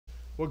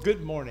Well,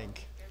 good morning.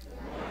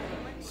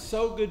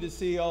 So good to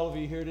see all of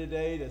you here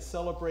today to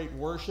celebrate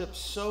worship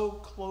so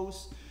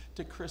close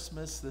to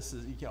Christmas. This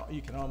is,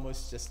 you can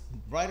almost just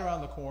right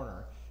around the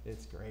corner.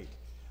 It's great.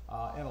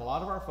 And a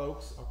lot of our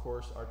folks, of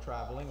course, are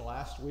traveling.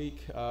 Last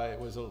week, it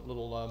was a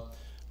little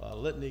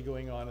litany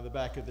going on in the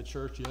back of the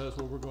church. Yes,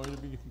 well, we're going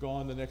to be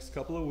gone the next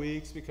couple of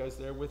weeks because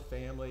they're with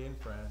family and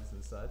friends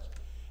and such.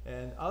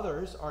 And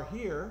others are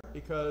here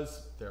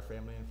because their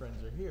family and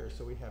friends are here.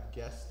 So we have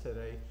guests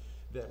today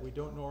that we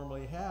don't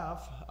normally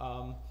have,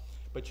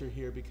 but you're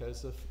here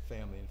because of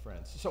family and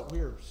friends. So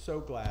we're so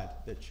glad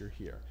that you're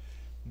here.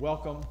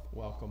 Welcome,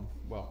 welcome,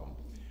 welcome.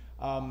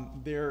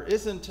 There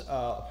isn't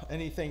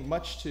anything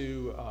much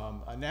to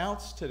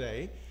announce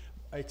today,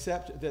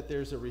 except that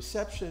there's a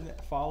reception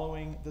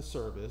following the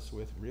service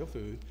with real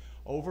food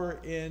over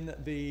in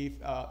the,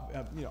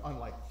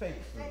 unlike fake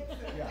food.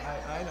 Yeah,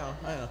 I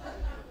know.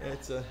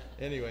 It's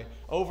anyway,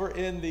 over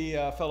in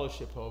the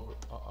fellowship over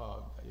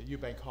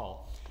Eubank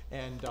Hall.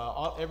 And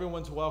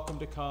everyone's welcome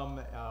to come.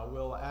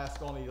 We'll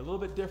ask only a little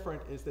bit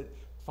different is that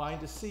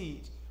find a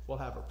seat, we'll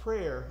have a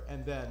prayer,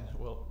 and then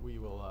we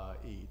will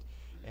eat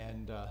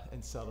and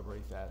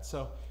celebrate that.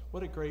 So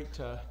what a great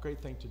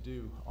thing to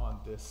do on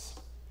this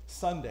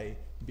Sunday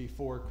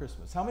before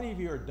Christmas. How many of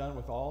you are done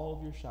with all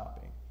of your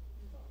shopping?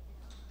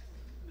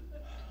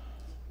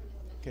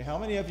 Okay, how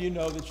many of you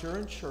know that you're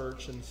in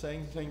church and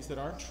saying things that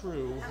aren't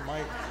true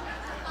might...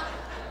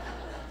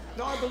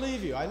 No, I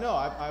believe you. I know.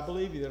 I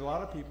believe you. There are a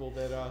lot of people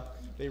that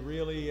they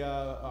really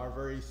are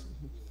very,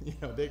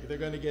 they're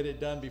going to get it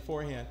done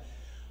beforehand.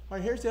 All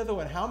right, here's the other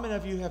one. How many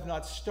of you have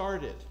not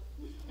started?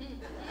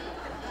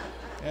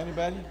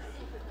 Anybody?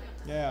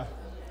 Yeah.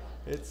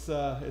 It's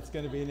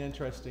going to be an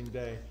interesting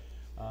day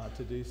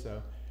to do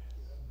so.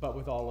 But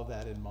with all of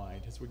that in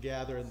mind, as we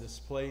gather in this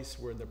place,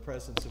 we're in the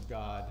presence of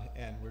God,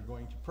 and we're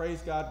going to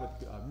praise God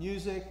with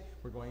music.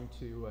 We're going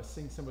to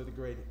sing some of the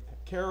great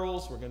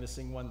carols. We're going to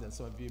sing one that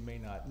some of you may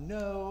not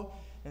know,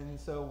 and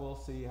so we'll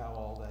see how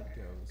all that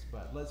goes.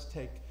 But let's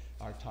take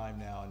our time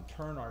now and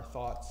turn our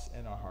thoughts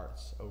and our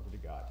hearts over to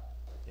God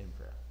in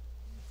prayer.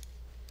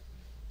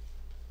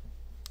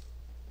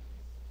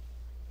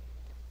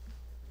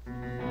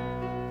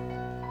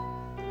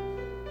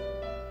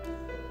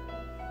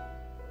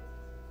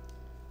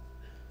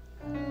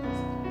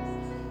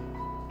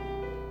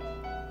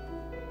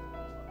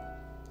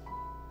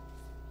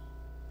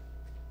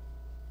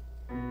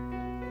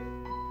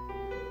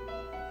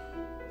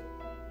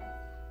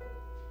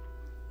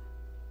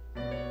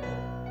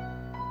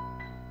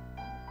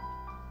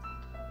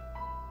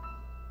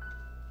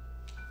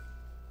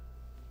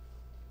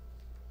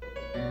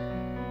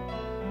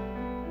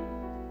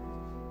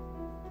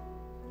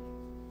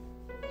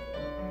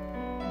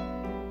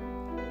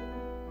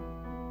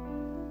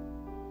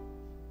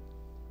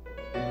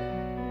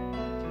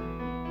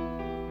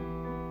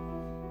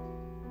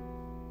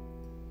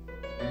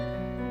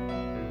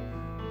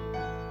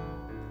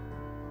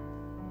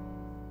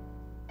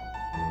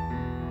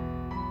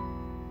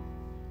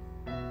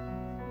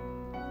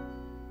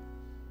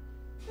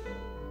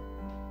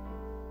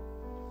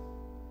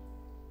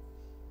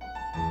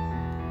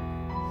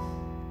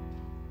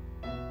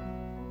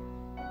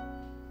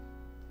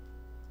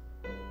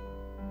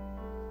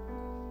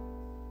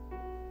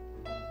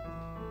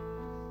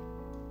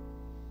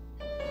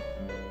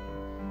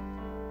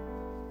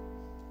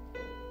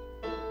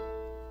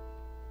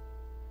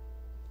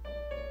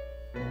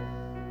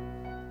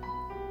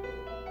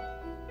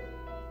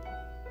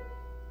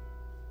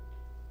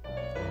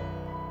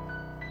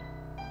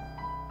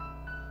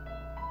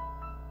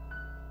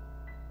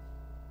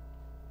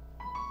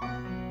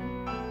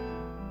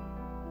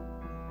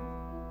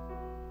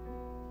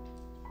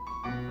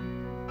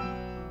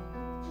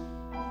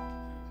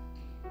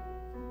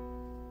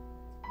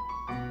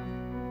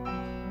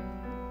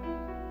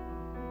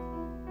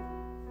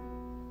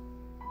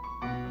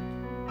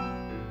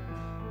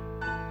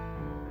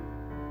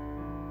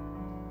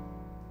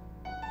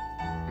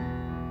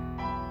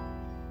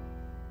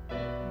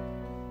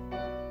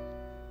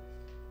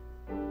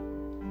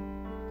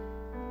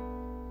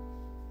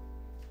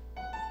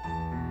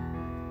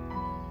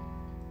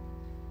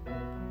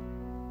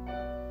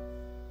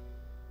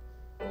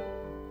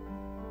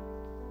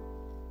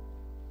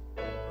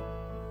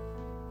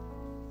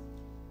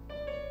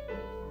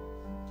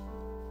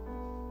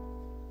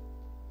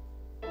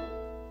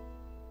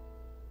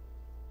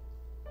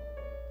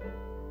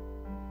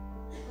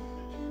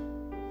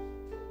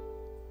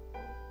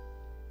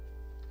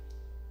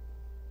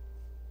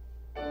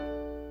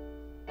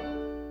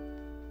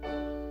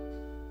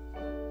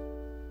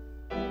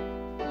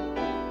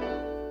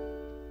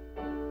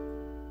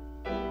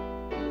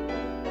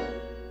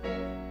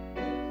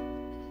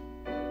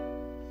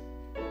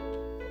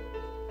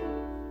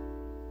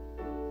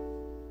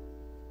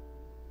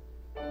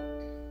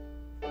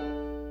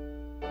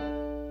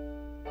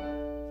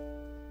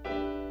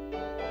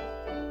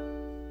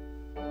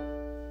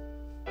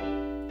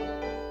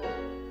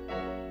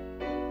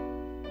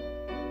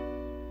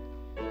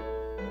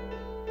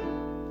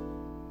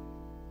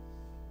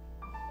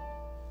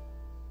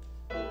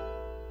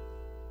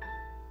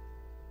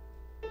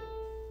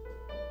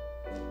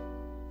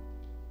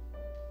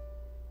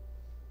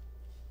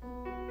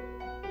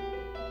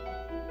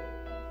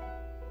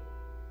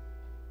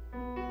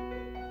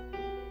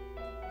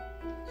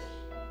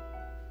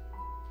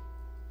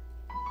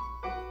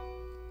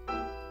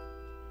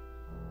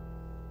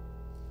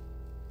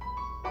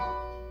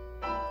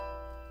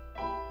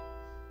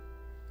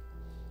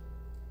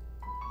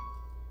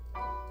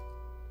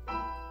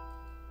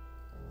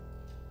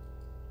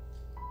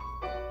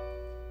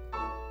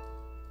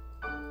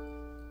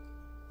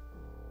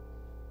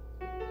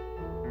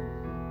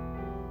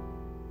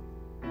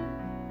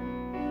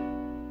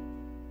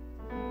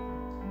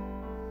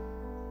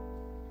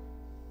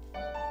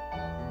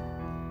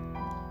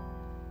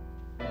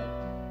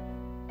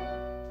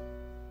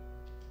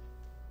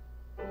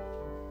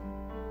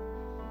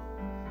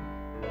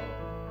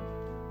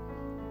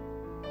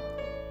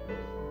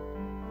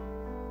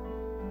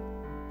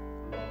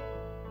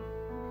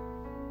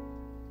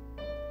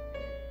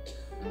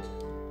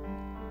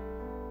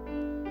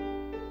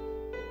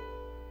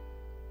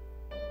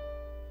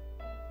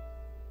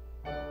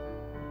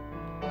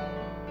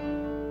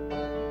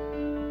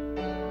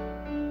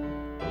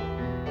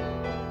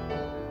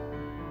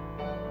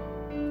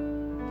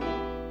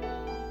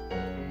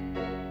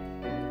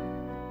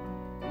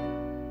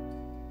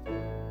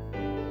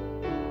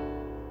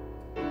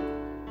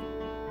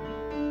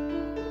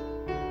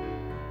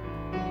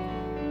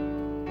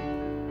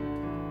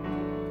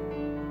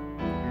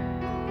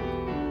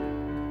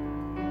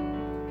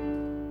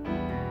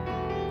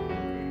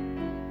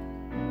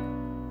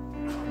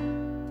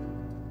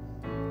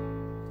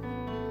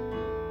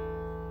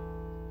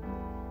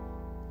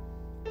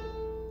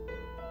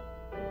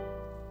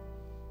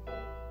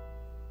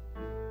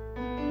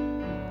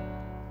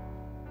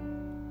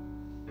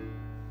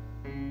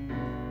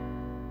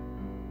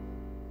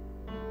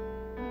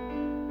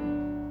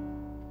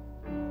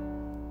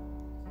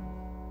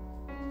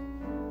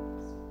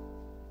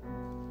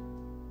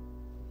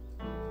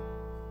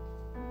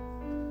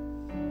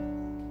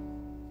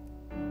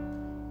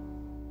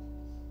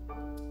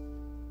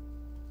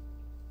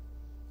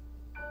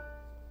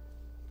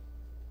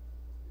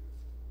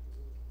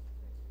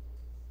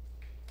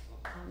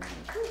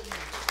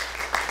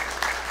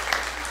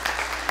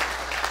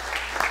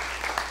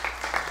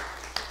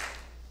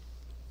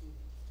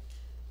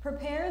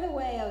 Prepare the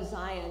way, O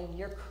Zion,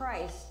 your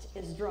Christ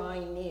is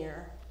drawing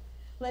near.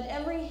 Let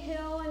every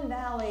hill and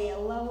valley a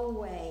level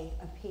way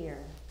appear.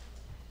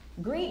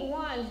 Greet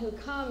one who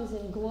comes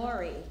in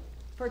glory,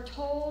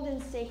 foretold in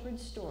sacred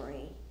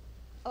story.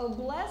 O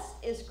blessed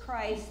is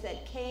Christ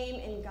that came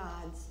in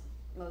God's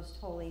most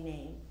holy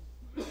name.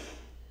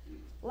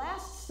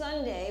 Last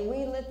Sunday,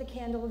 we lit the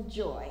candle of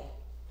joy,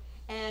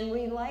 and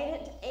we light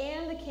it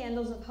and the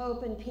candles of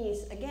hope and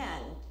peace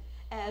again,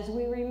 as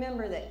we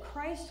remember that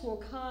Christ will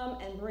come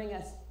and bring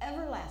us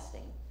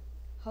everlasting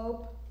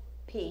hope,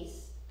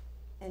 peace,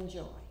 and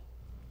joy.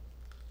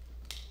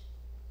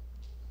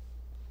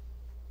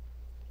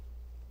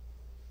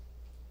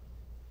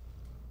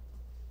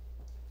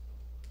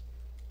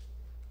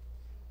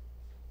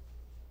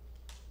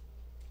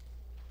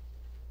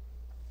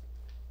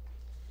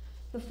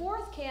 The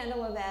fourth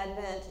candle of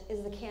Advent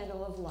is the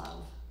candle of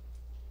love.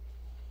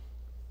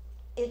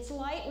 Its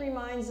light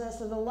reminds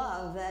us of the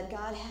love that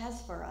God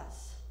has for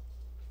us.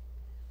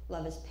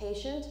 Love is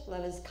patient,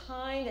 love is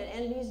kind, and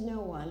envies no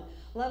one.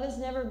 Love is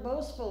never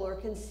boastful or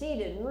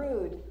conceited,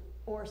 rude,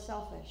 or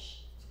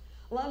selfish.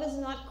 Love is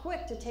not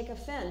quick to take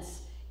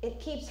offense. It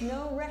keeps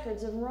no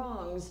records of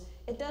wrongs.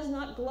 It does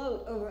not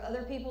gloat over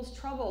other people's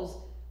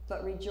troubles,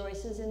 but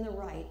rejoices in the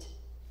right,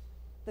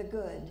 the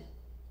good,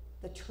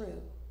 the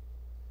true.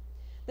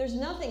 There's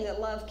nothing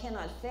that love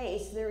cannot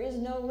face. There is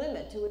no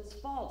limit to its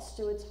faults,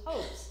 to its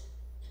hopes,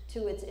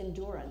 to its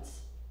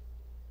endurance.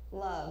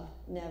 Love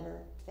never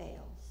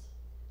fails.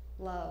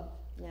 Love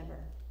never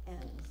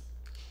ends.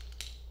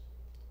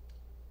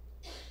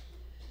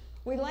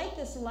 We light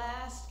this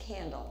last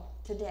candle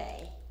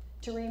today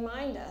to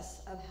remind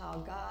us of how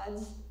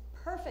God's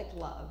perfect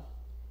love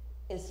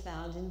is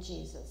found in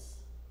Jesus.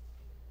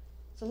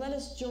 So let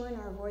us join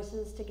our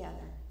voices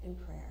together in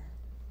prayer.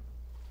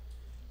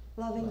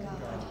 Loving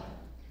God,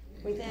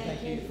 we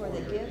thank you for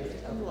the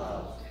gift of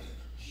love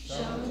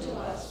shown to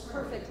us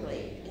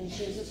perfectly in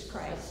Jesus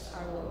Christ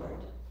our Lord.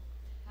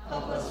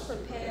 Help us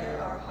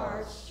prepare our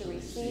hearts to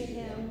receive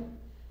him.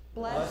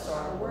 Bless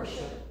our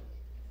worship.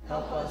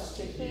 Help us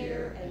to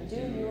hear and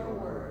do your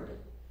word.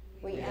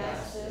 We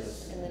ask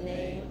this in the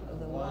name of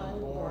the one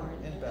born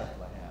in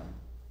Bethlehem.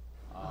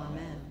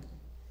 Amen.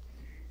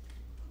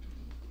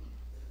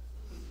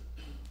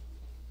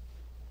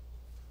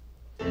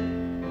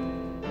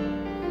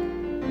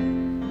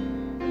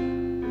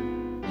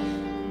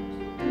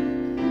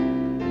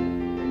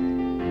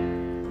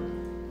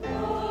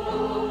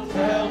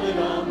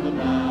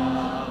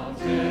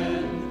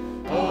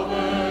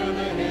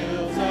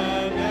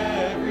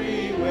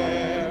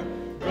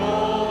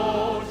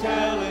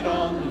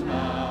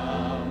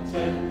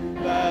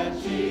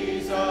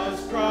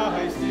 Jesus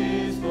Christ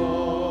is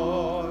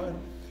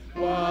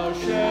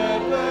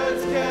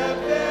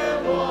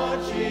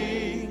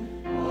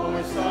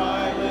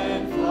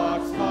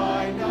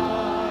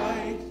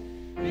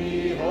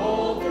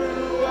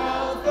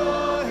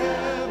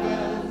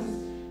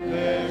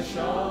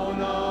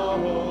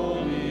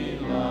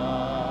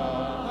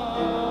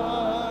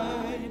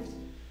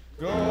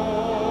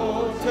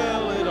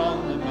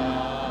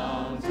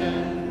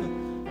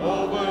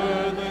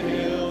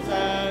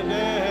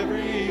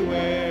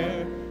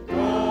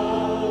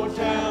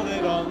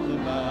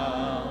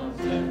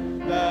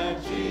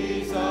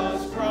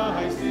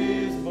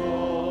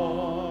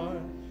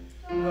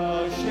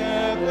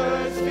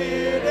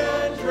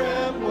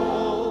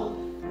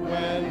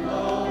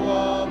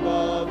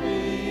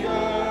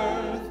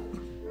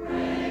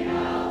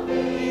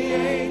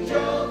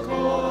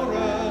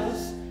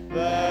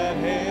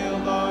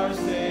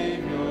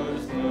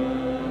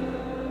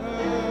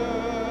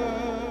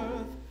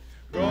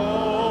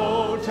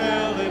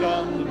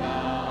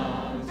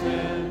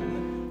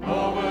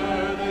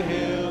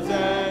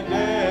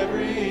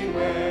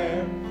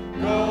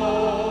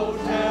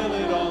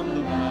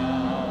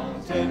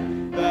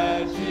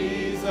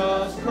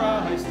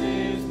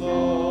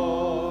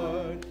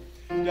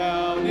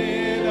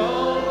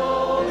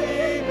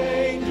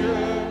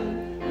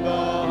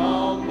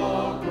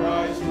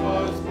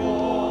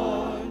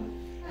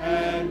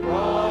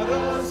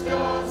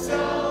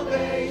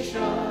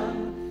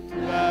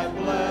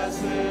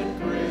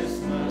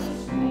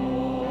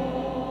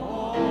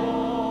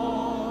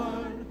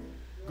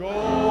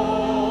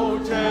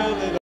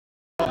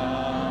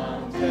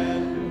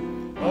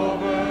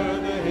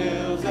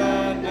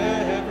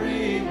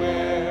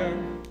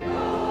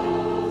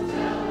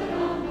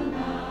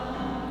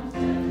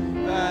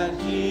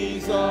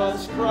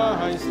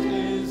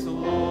is the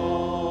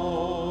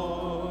Lord.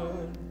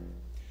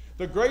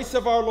 The grace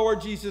of our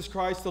Lord Jesus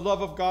Christ, the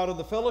love of God, and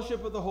the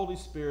fellowship of the Holy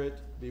Spirit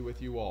be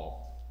with you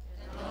all.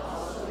 And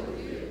also with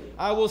you.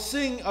 I will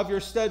sing of your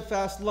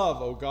steadfast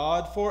love, O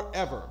God,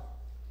 forever.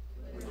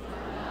 With my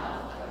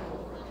mouth I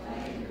will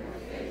proclaim your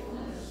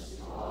faithfulness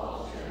to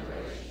all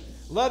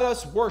generations. Let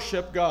us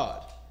worship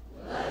God.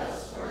 Let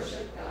us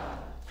worship God.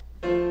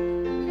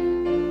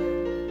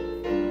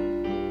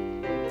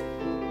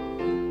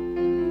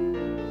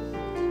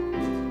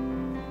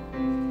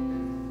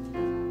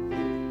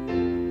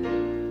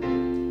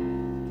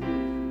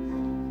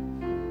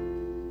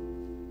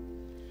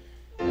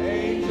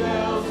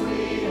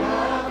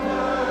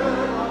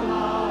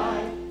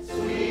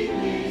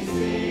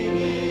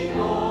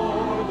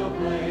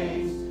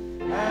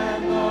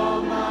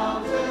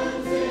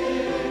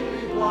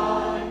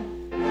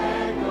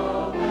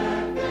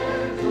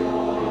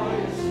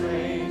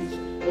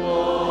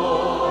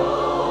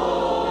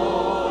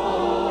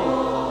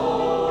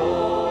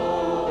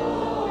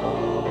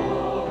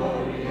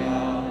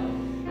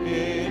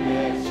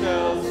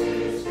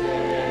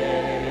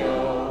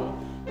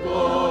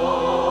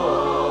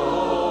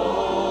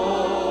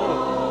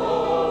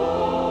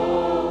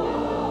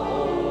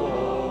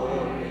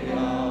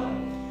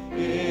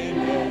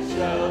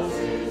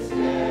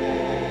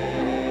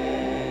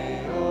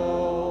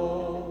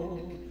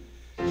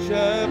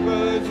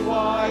 Shepherds,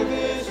 why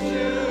this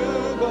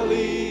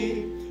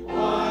jubilee?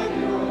 Why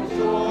your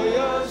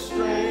joyous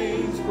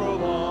strains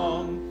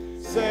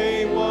prolong?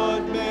 Say,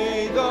 what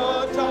may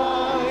the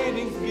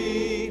tidings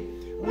be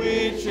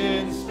which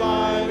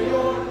inspire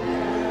your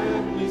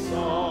heavenly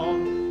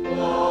song?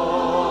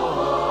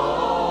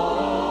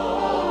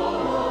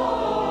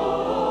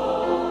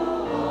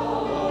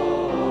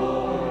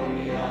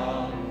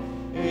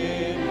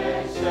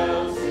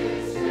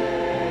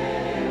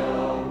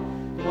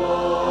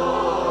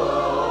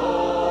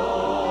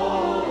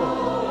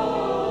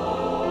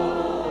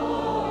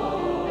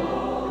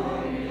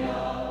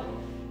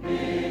 Gloria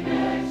in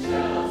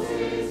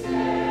excelsis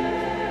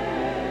Deo.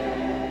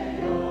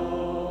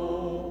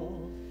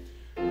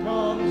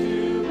 Come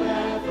to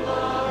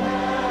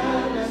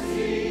Bethlehem and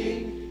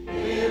see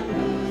him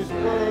whose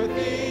birth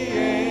the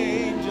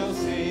angels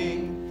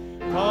sing.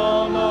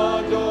 Come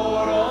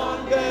adore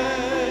on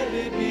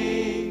bended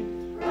knee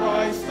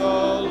Christ the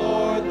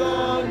Lord,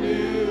 the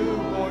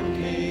newborn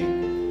King.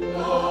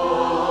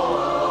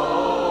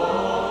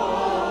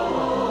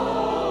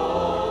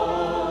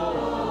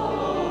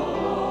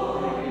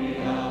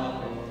 Gloria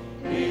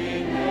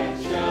in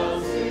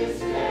excelsis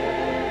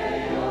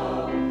Deo.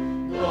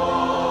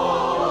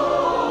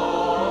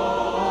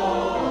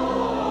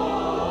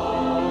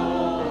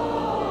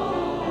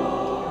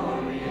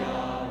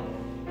 Gloria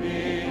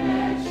in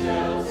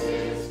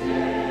excelsis Deo.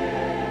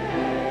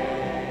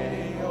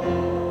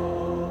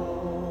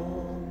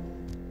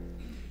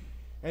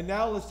 And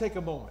now let's take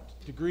a moment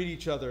to greet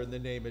each other in the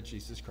name of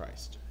Jesus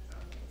Christ.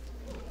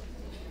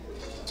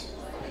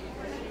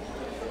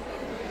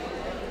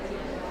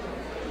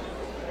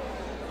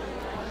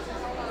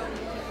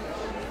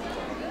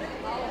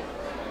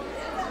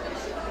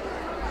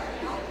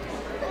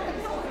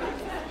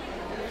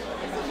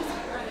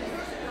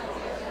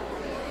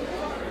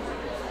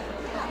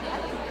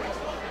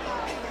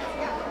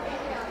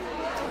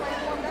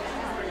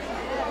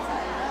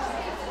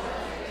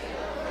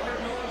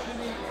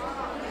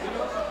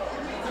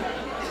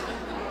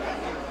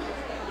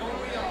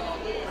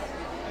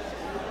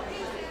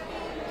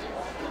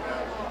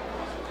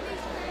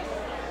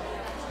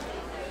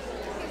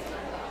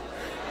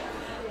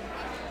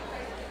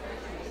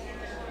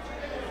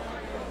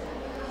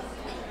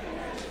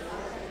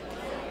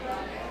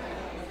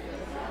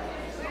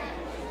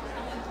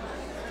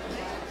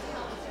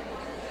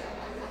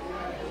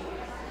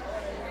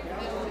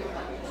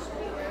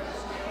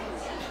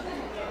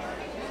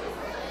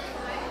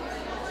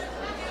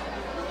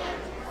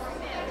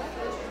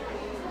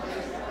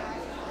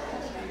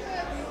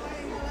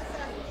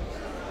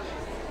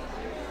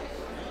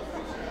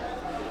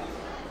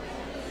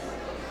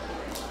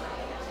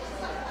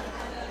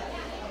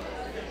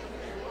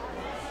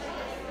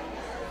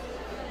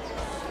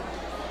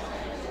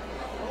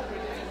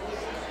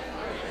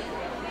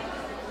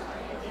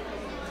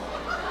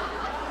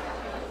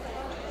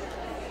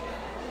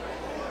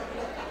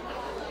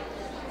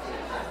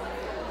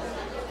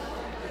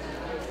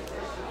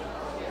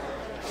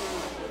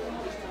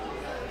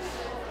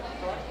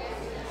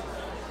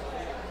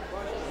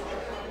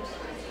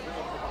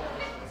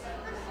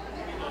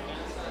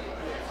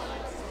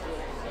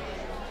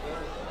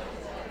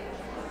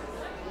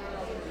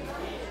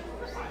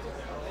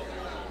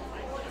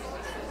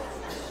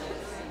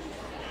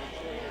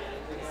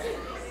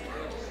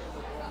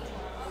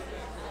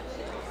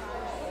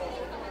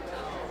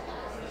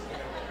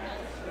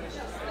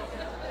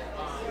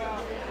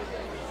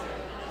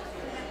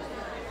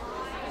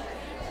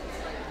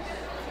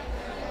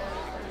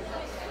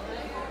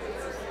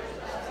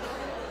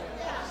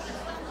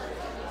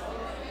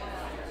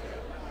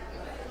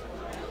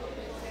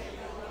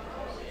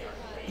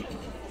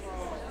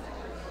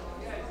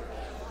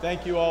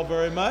 Thank you all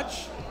very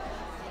much.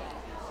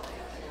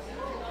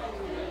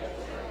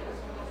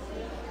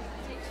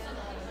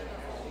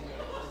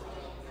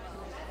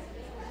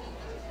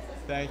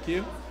 Thank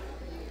you.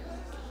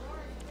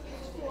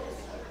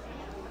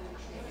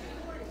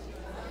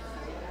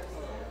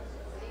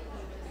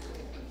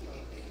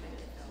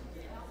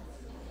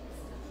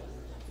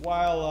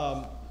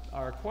 While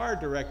our choir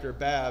director,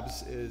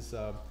 Babs, is,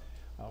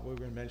 we're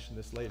going to mention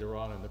this later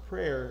on in the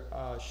prayer,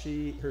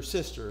 her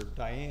sister,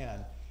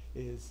 Diane,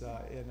 is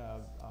in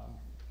a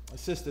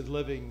assisted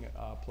living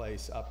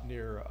place up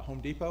near Home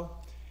Depot.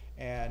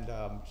 And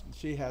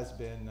she has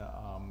been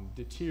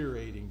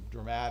deteriorating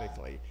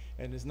dramatically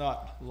and is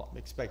not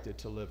expected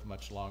to live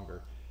much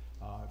longer.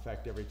 In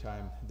fact, every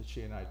time that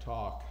she and I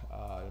talk,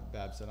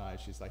 Babs and I,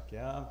 she's like,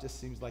 yeah, it just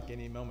seems like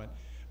any moment.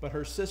 But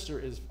her sister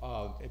is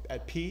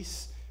at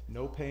peace,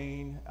 no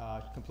pain,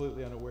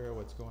 completely unaware of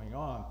what's going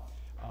on.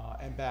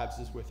 And Babs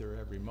is with her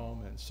every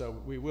moment. So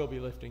we will be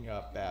lifting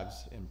up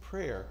Babs in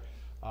prayer.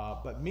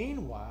 But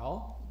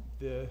meanwhile,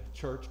 the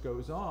church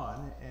goes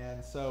on,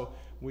 and so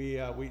we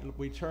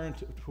turn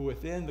to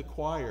within the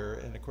choir,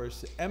 and of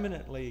course,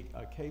 eminently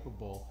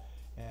capable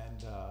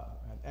and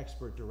an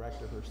expert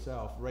director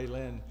herself,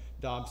 Raylyn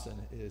Dobson,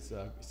 is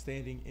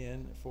standing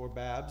in for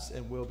Babs,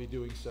 and will be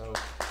doing so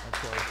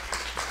until.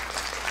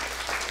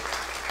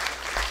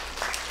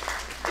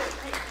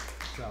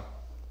 So,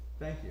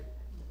 thank you.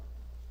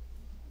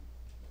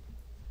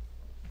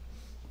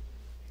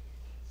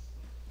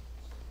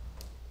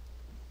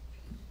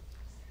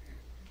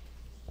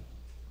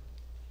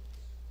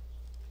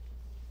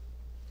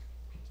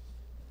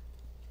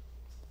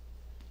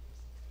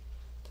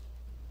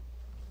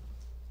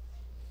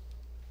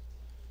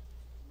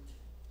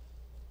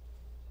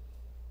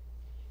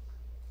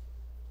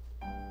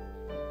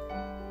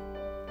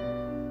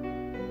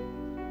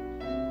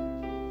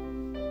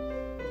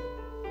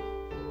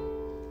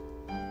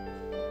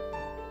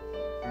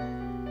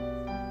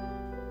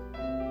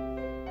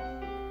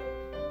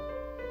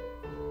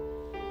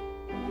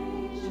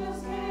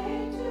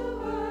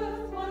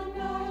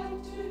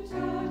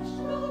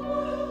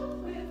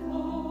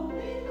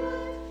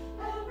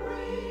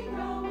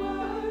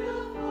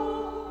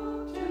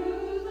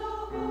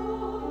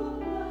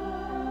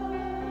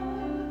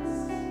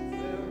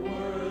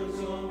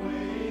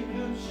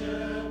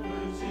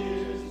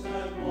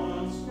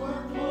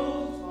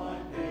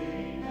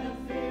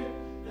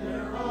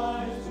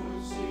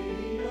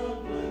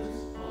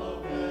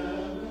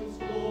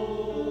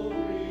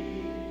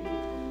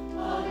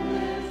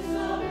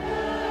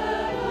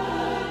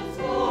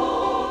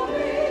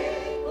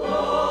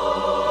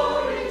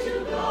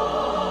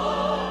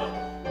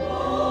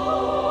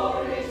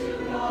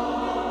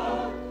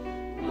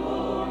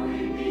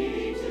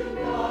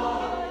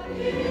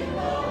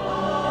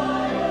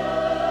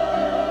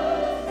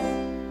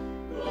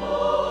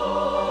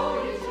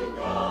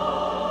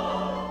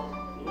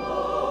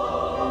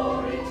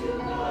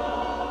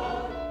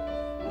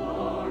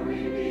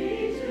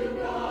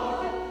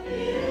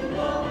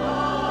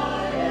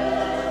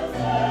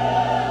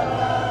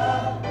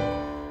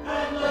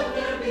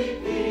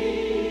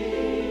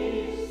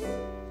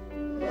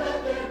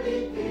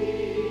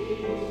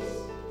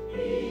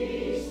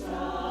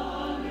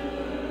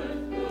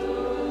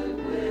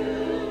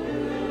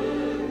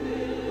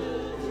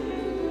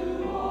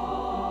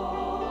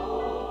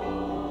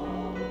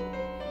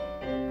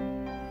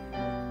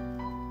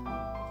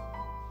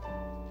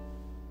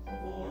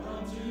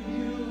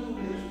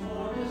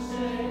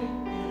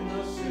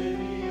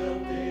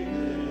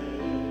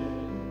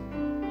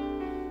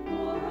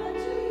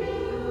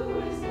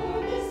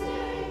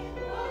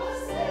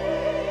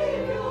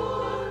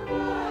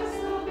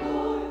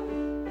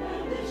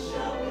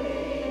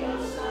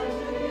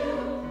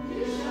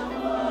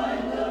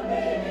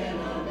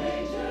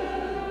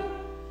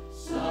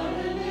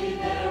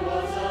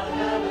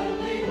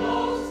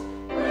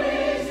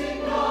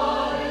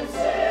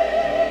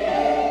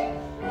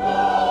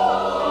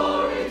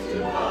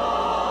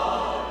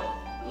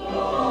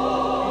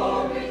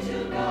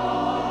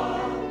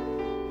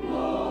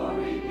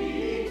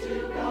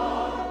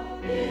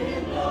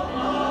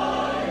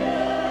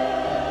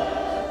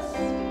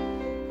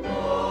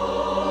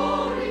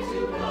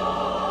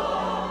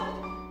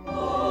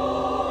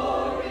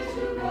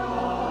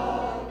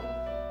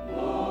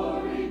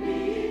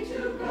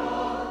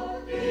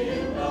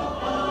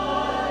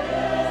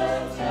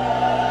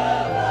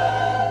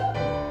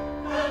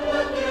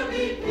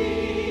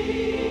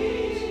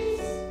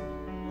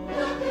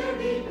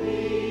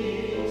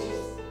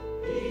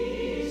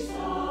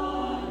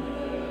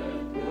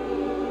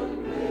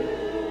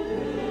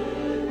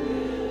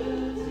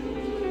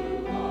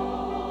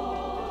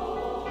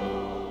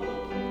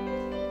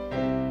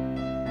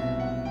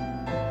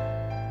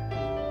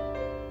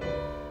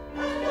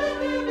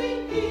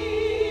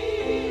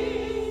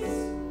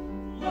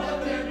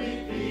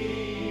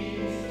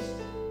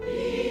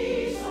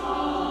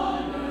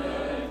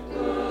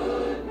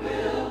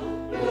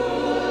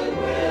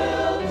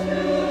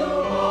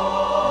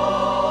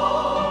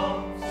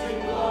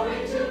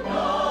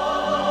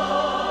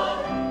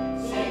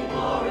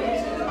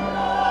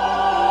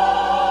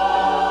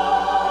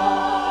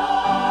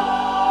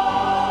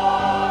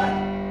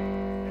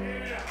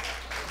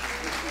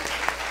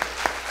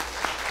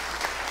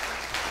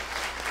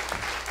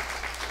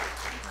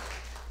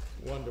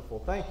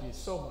 you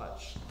so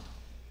much.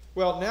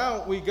 Well,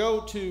 now we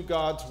go to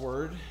God's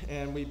Word,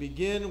 and we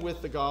begin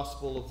with the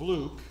Gospel of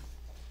Luke.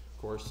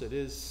 Of course, it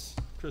is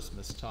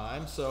Christmas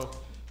time, so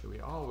we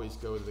always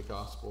go to the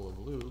Gospel of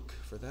Luke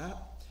for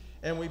that.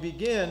 And we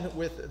begin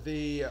with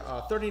the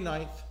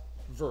 39th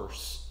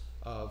verse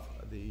of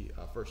the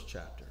first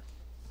chapter.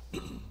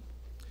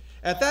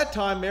 At that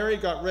time, Mary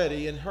got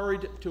ready and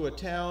hurried to a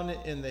town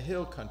in the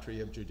hill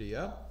country of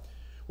Judea,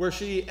 where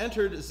she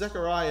entered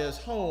Zechariah's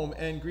home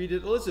and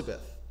greeted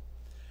Elizabeth.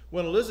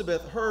 When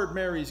Elizabeth heard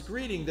Mary's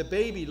greeting, the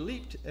baby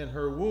leaped in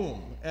her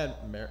womb, and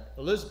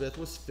Elizabeth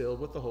was filled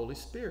with the Holy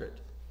Spirit.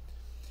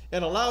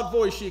 In a loud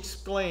voice she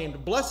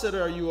exclaimed, "Blessed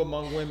are you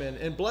among women,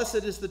 and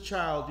blessed is the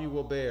child you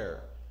will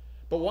bear.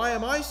 But why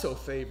am I so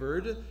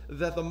favored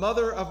that the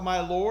mother of my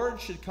Lord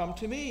should come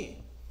to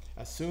me?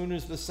 As soon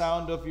as the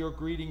sound of your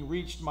greeting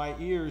reached my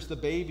ears, the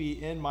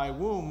baby in my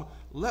womb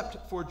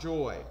leapt for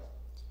joy.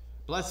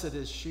 Blessed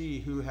is she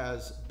who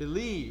has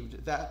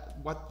believed that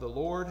what the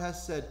Lord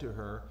has said to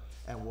her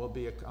and will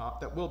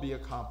be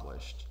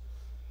accomplished."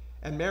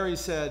 And Mary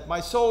said,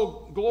 "My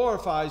soul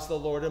glorifies the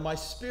Lord, and my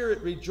spirit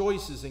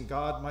rejoices in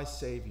God my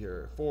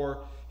Savior,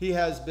 for he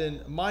has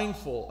been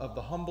mindful of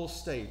the humble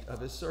state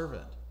of his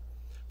servant.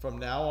 From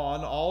now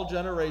on, all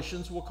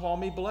generations will call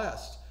me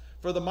blessed,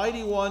 for the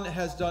Mighty One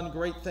has done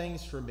great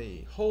things for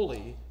me.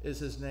 Holy is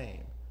his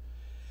name.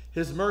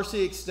 His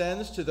mercy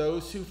extends to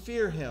those who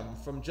fear him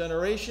from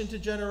generation to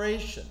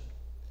generation.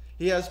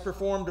 He has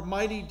performed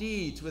mighty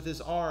deeds with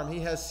his arm. He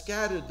has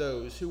scattered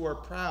those who are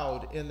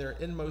proud in their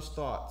inmost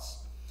thoughts.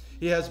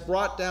 He has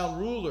brought down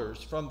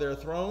rulers from their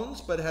thrones,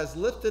 but has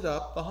lifted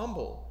up the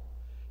humble.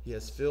 He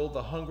has filled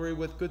the hungry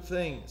with good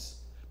things,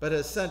 but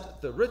has sent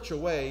the rich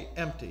away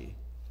empty.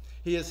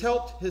 He has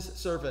helped his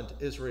servant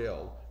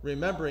Israel,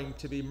 remembering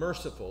to be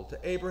merciful to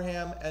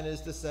Abraham and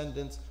his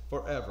descendants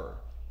forever,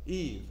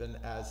 even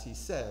as he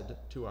said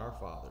to our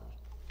fathers."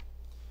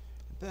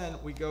 Then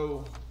we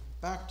go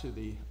back to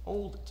the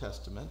Old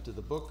Testament, to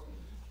the book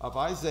of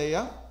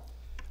Isaiah,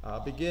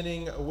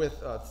 beginning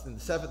with, in the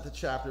 7th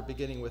chapter,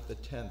 beginning with the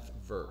 10th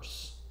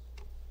verse.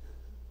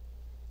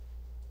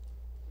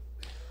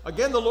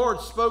 Again, the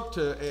Lord spoke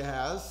to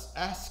Ahaz,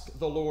 "Ask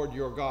the Lord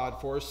your God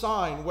for a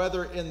sign,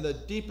 whether in the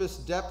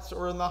deepest depths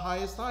or in the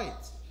highest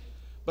heights."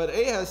 But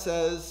Ahaz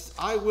says,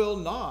 "I will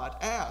not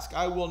ask.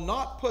 I will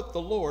not put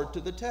the Lord to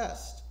the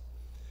test."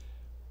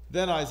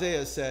 Then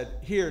Isaiah said,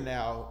 "Hear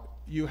now,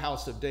 you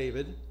house of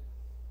David.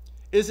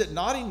 Is it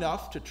not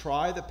enough to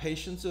try the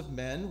patience of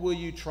men? Will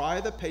you try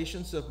the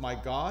patience of my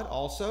God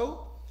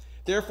also?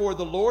 Therefore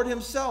the Lord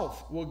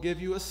himself will give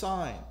you a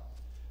sign.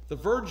 The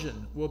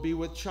virgin will be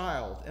with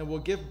child and will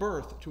give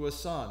birth to a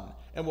son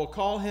and will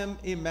call him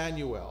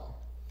Emmanuel.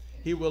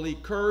 He will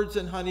eat curds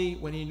and honey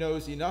when he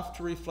knows enough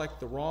to reflect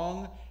the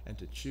wrong and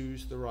to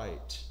choose the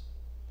right."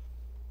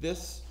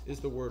 This is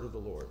the word of the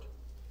Lord.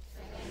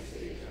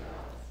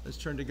 Let's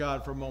turn to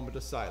God for a moment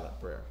of silent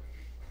prayer.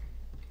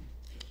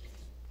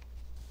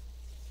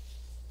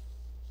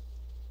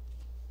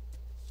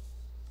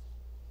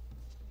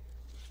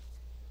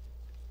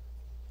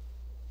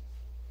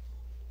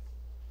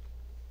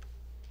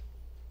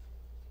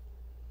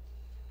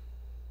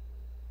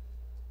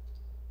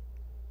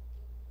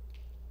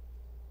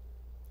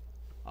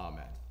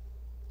 Amen.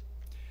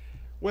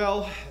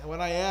 Well,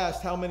 when I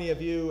asked how many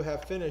of you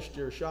have finished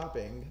your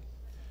shopping,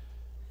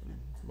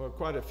 well,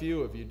 quite a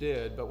few of you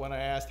did, but when I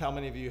asked how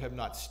many of you have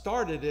not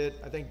started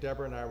it, I think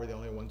Deborah and I were the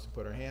only ones who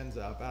put our hands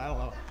up. And I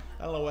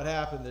don't know what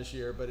happened this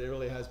year, but it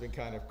really has been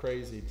kind of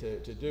crazy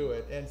to do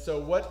it. And so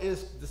what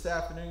is this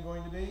afternoon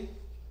going to be?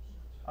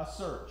 A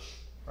search.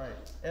 Right.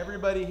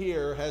 Everybody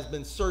here has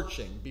been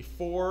searching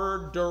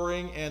before,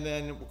 during, and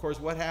then, of course,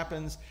 what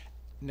happens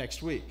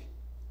next week?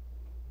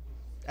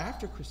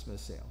 After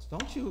Christmas sales.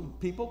 Don't you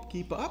people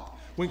keep up?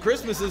 When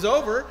Christmas is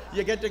over,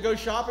 you get to go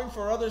shopping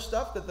for other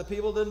stuff that the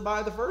people didn't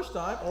buy the first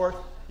time, or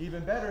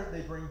even better,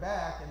 they bring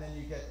back and then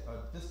you get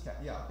a discount.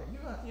 Yeah, okay.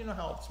 You know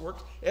how it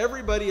works.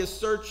 Everybody is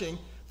searching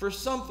for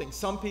something.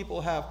 Some people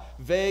have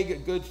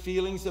vague good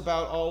feelings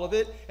about all of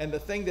it, and the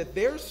thing that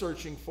they're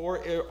searching for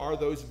are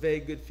those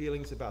vague good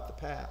feelings about the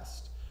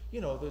past.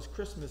 You know, those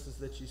Christmases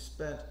that you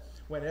spent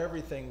when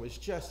everything was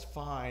just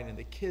fine and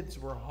the kids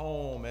were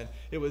home and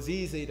it was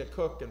easy to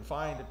cook and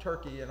find a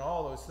turkey and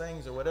all those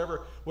things, or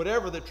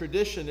whatever the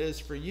tradition is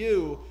for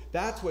you.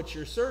 That's what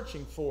you're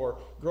searching for.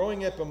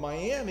 Growing up in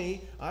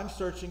Miami, I'm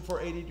searching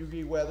for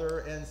 80-degree weather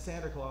and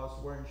Santa Claus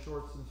wearing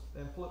shorts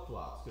and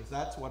flip-flops, because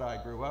that's what I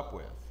grew up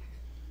with.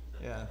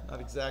 Yeah,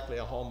 not exactly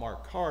a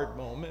Hallmark card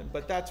moment,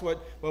 but that's what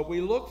we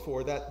look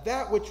for,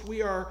 that which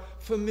we are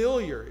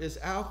familiar is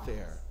out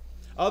there.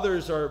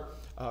 Others are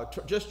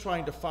just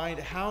trying to find,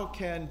 how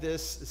can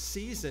this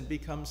season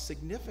become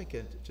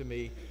significant to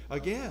me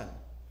again?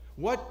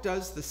 What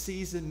does the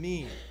season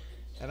mean?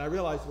 And I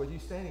realized with you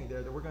standing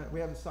there that we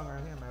haven't sung our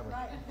hymn, have we?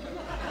 Right.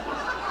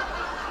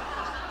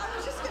 I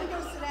was just going to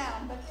go sit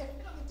down, but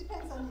it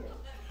depends on you.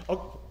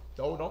 Oh,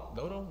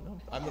 no.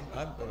 I'm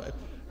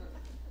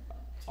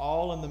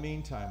all in the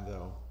meantime,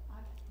 though,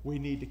 we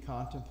need to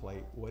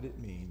contemplate what it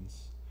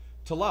means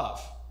to love.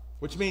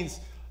 which means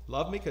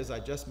love me because I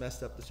just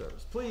messed up the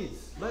service.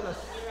 Please,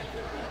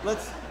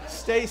 let's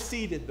stay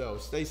seated though.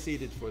 Stay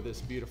seated for this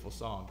beautiful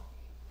song.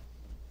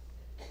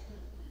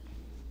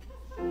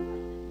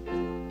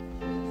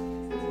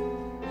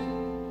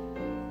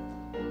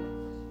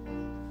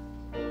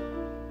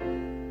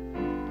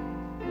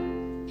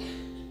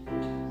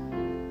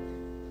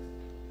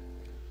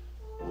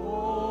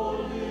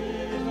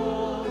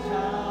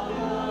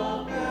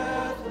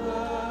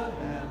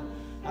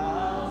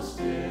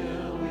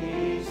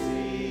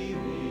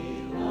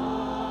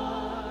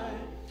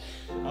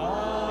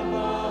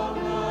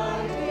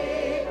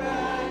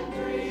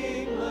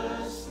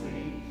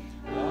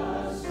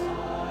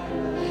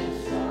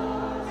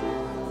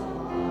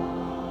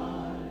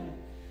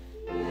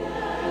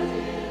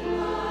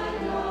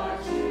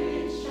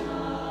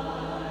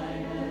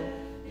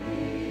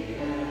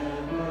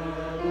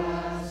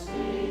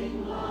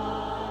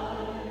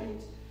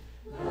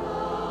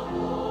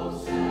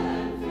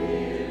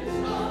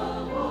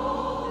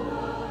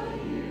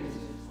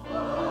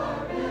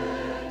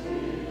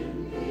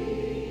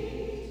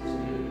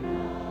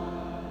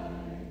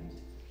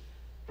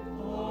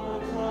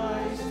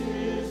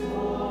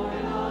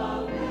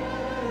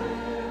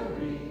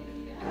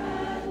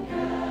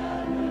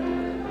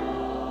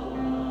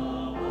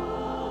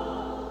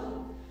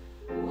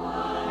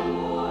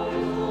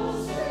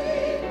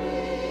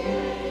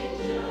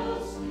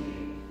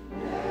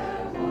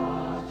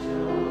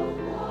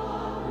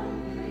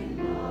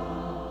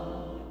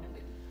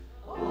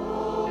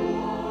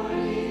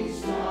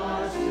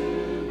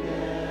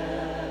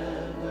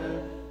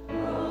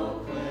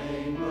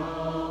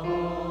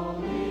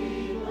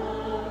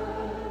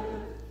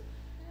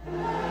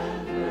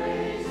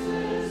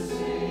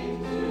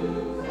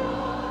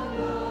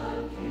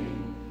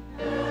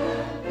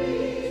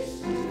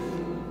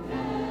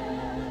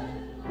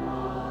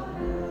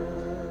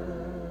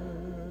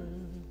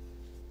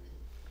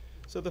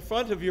 So the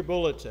front of your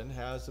bulletin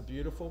has a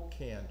beautiful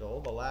candle,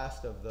 the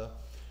last of the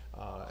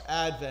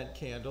Advent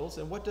candles.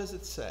 And what does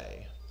it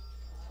say?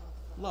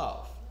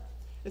 Love.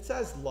 It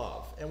says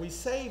love. And we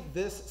save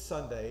this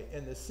Sunday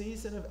in the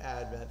season of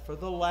Advent for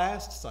the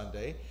last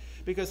Sunday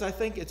because I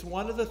think it's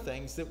one of the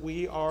things that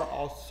we are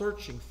all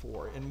searching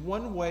for. In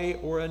one way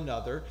or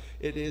another,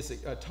 it is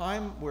a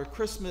time where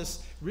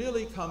Christmas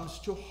really comes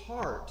to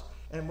heart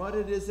and what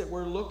it is that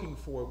we're looking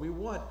for. We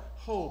want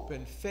hope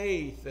and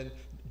faith and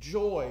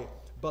joy.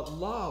 But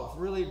love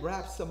really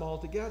wraps them all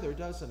together,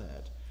 doesn't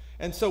it?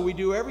 And so we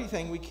do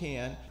everything we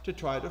can to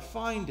try to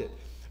find it.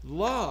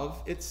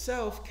 Love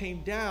itself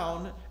came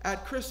down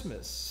at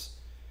Christmas.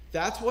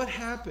 That's what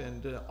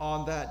happened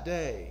on that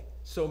day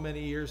so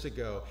many years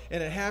ago.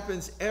 And it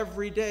happens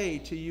every day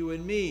to you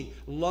and me.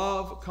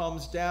 Love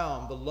comes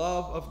down, the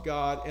love of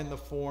God in the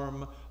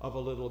form of a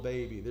little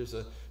baby. There's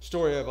a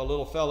story of a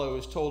little fellow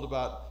who's told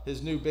about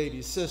his new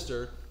baby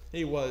sister.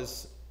 He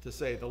was, to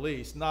say the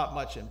least, not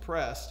much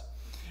impressed.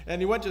 And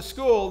he went to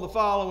school the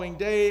following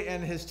day,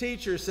 and his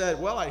teacher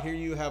said, "Well, I hear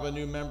you have a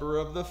new member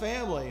of the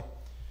family."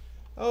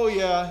 "Oh,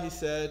 yeah," he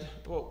said.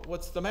 "Well,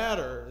 what's the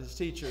matter?" his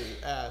teacher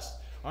asked.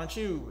 "Aren't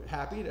you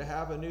happy to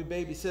have a new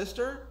baby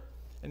sister?"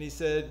 And he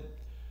said,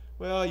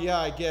 "Well, yeah,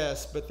 I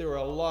guess, but there were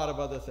a lot of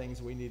other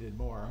things we needed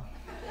more."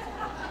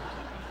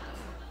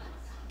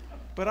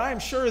 But I'm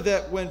sure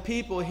that when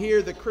people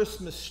hear the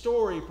Christmas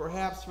story,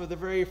 perhaps for the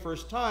very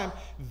first time,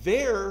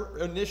 their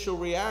initial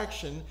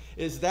reaction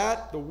is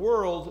that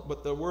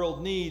what the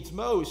world needs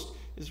most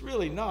is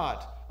really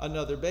not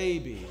another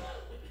baby.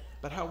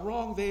 But how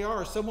wrong they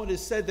are. Someone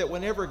has said that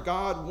whenever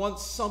God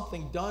wants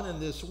something done in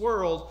this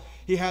world,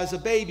 he has a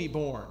baby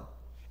born.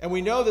 And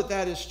we know that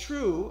that is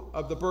true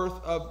of the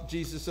birth of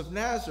Jesus of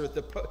Nazareth.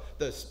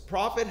 The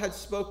prophet had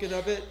spoken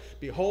of it.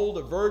 "Behold,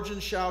 a virgin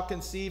shall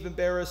conceive and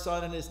bear a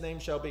son, and his name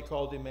shall be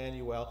called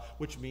Emmanuel,"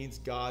 which means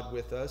God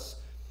with us.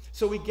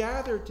 So we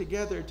gather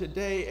together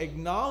today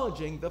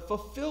acknowledging the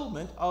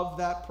fulfillment of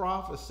that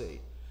prophecy.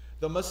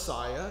 The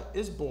Messiah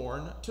is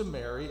born to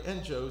Mary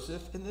and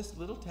Joseph in this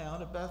little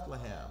town of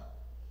Bethlehem.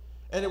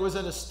 And it was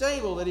in a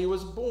stable that he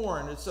was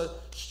born. It's a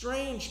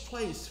strange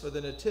place for the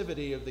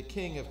nativity of the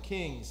King of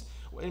Kings.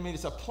 I mean,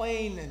 it's a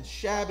plain and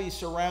shabby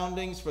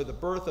surroundings for the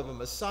birth of a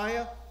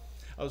Messiah.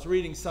 I was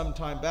reading some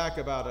time back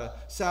about a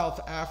South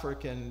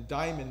African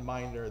diamond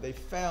miner. They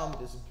found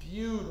this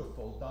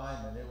beautiful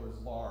diamond. It was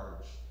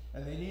large.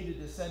 And they needed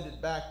to send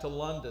it back to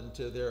London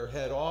to their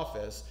head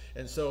office.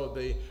 And so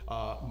the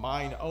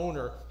mine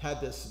owner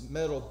had this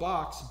metal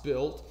box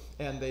built,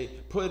 and they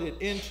put it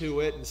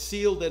into it and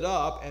sealed it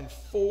up, and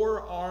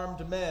 4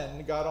 armed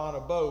men got on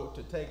a boat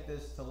to take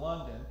this to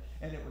London.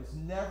 And it was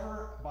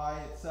never by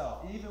itself.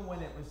 Even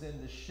when it was in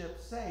the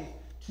ship's safe,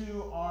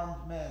 2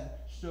 armed men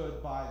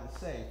stood by the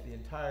safe the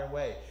entire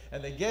way.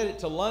 And they get it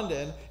to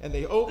London, and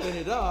they open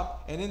it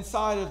up, and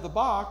inside of the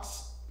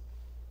box,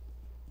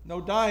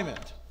 no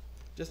diamond,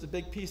 just a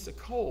big piece of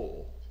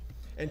coal.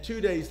 And 2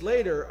 days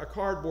later, a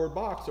cardboard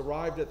box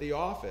arrived at the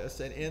office,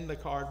 and in the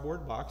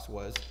cardboard box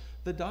was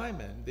the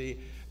diamond.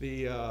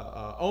 The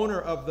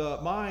owner of the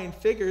mine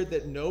figured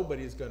that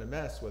nobody's going to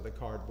mess with a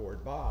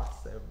cardboard box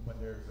when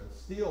there's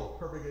a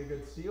perfectly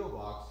good steel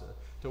box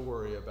to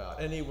worry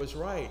about. And he was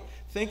right.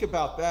 Think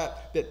about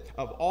that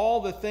of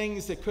all the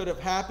things that could have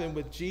happened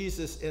with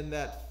Jesus in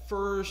that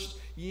first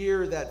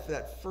year,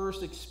 that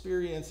first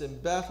experience in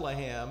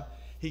Bethlehem,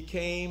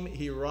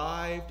 he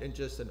arrived in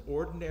just an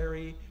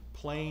ordinary,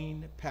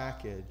 plain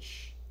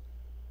package.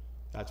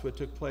 That's what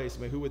took place.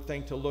 I mean, who would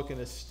think to look in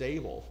a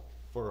stable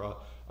for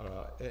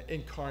an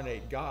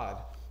incarnate God?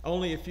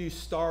 Only a few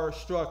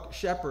star-struck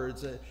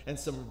shepherds and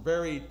some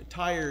very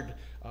tired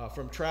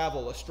from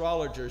travel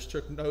astrologers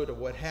took note of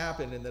what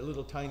happened in the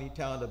little tiny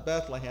town of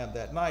Bethlehem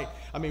that night.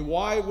 I mean,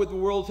 why would the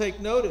world take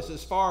notice?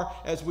 As far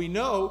as we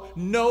know,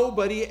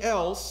 nobody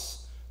else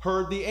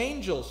heard the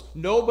angels.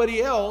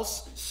 Nobody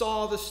else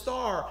saw the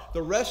star.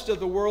 The rest of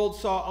the world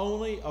saw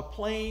only a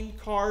plain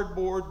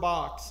cardboard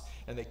box,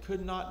 and they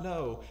could not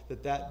know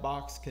that that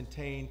box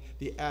contained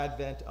the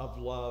advent of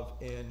love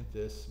in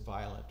this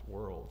violent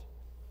world.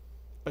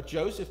 But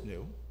Joseph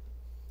knew.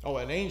 Oh,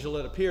 an angel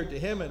had appeared to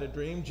him in a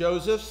dream.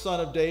 Joseph,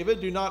 son of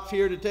David, do not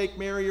fear to take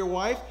Mary your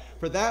wife,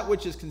 for that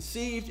which is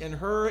conceived in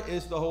her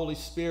is the Holy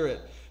Spirit.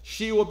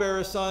 She will bear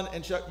a son,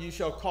 and you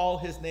shall call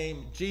his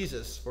name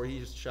Jesus, for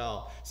he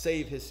shall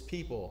save his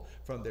people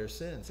from their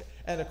sins.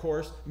 And of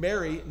course,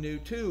 Mary knew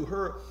too.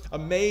 Her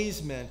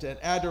amazement and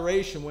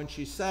adoration when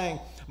she sang,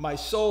 "My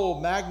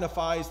soul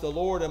magnifies the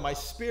Lord, and my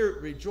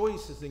spirit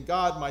rejoices in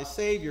God my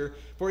Savior,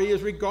 for he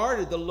has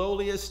regarded the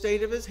lowly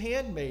estate of his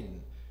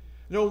handmaiden."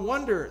 No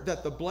wonder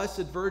that the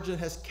Blessed Virgin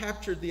has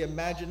captured the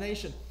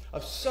imagination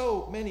of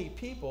so many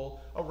people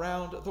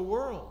around the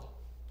world.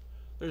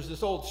 There's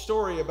this old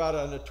story about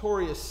a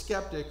notorious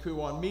skeptic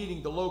who, on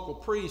meeting the local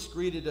priest,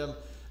 greeted him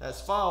as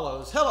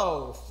follows: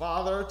 "Hello,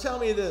 Father, tell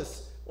me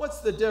this.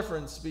 What's the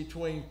difference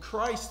between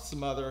Christ's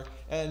mother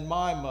and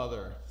my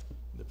mother?"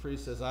 The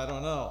priest says, "I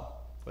don't know,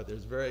 but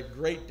there's very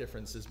great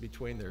differences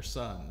between their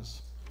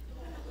sons."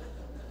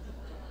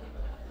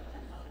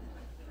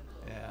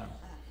 Yeah.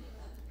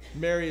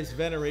 Mary is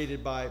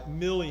venerated by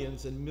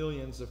millions and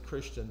millions of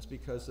Christians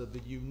because of the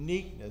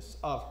uniqueness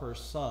of her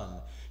son.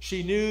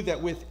 She knew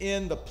that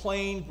within the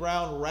plain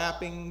brown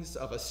wrappings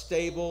of a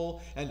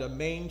stable and a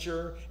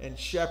manger and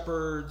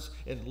shepherds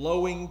and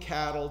lowing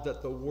cattle,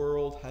 that the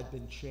world had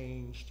been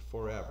changed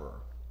forever.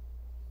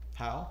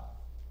 How?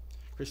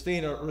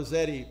 Christina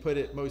Rossetti put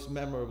it most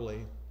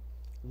memorably: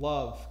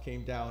 love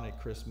came down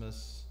at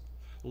Christmas.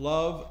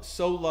 Love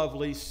so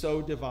lovely, so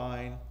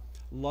divine.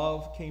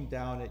 Love came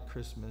down at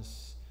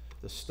Christmas.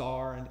 The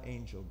star and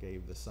angel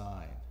gave the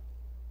sign.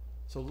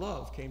 So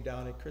love came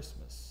down at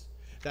Christmas.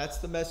 That's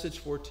the message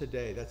for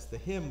today. That's the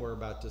hymn we're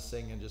about to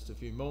sing in just a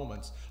few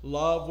moments.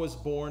 Love was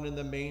born in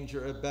the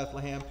manger of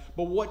Bethlehem.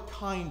 But what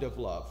kind of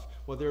love?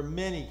 Well, there are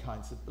many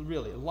kinds,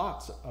 really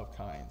lots of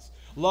kinds.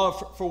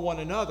 Love for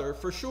one another,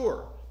 for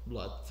sure.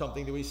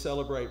 Something that we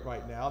celebrate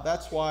right now.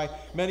 That's why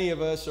many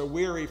of us are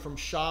weary from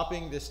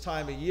shopping this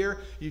time of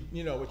year.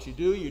 You know what you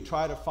do. You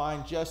try to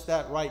find just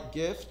that right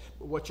gift.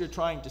 But what you're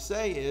trying to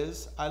say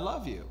is, I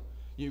love you.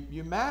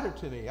 You matter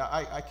to me.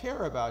 I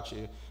care about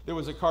you. There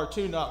was a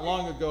cartoon not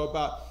long ago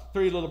about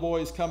three little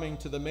boys coming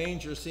to the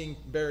manger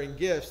bearing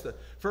gifts. The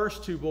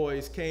first two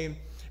boys came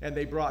and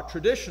they brought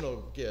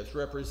traditional gifts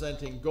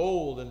representing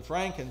gold and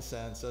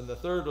frankincense. And the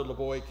third little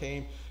boy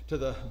came to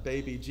the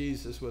baby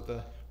Jesus with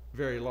a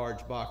very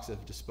large box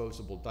of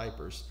disposable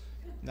diapers.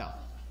 Now,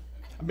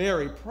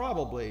 Mary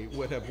probably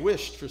would have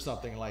wished for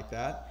something like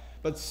that,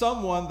 but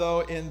someone, though,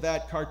 in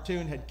that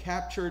cartoon had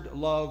captured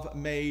love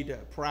made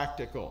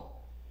practical.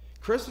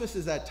 Christmas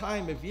is that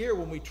time of year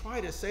when we try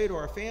to say to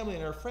our family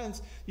and our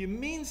friends, "You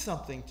mean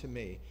something to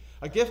me."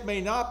 A gift may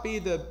not be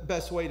the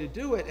best way to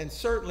do it, and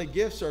certainly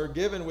gifts are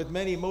given with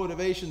many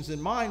motivations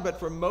in mind, but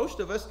for most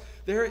of us,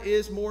 there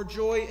is more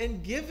joy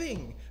in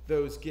giving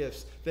those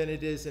gifts than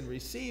it is in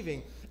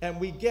receiving. And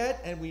we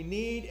get and we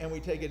need and we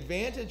take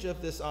advantage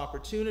of this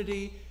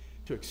opportunity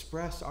to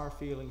express our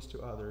feelings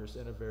to others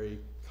in a very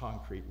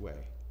concrete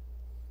way.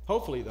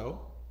 Hopefully, though,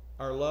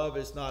 our love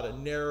is not a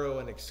narrow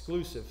and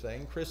exclusive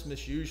thing.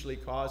 Christmas usually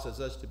causes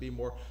us to be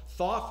more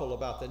thoughtful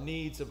about the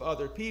needs of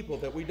other people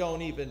that we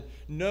don't even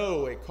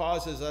know. It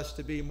causes us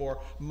to be more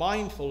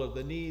mindful of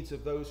the needs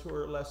of those who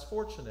are less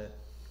fortunate.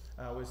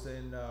 I was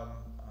in a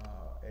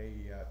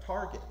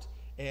Target,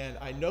 and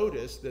I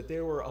noticed that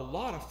there were a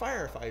lot of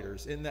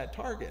firefighters in that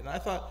Target. And I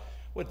thought,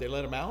 what, they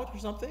let them out or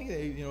something?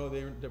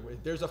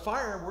 There's a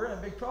fire, we're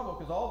in big trouble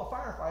because all the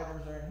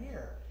firefighters are in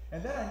here.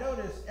 And then I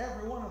noticed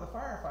every one of the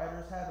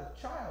firefighters had a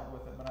child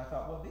with them. And I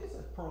thought, well, these are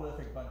a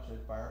prolific bunch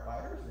of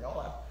firefighters. They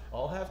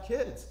all have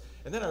kids.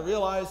 And then I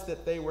realized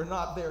that they were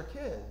not their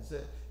kids.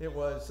 It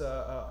was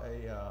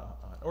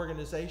an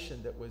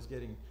organization that was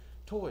getting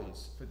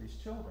toys for these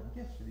children,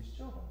 gifts for these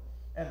children.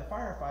 And the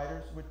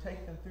firefighters would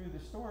take them through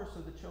the store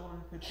so the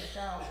children could pick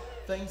out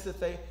things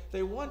that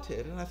they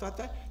wanted. And I thought,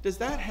 does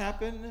that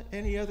happen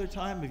any other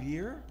time of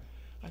year?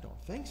 I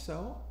don't think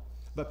so.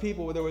 But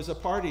there was a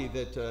party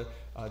that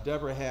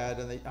Deborah had,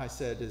 and I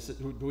said,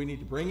 do we need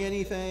to bring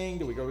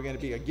anything? Are we going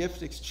to be a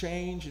gift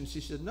exchange? And she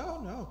said,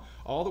 no.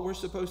 All that we're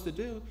supposed to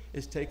do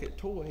is take a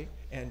toy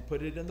and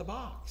put it in the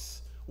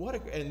box.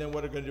 And then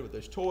what are we going to do with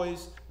those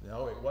toys?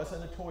 No, it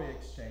wasn't a toy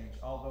exchange,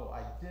 although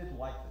I did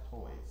like the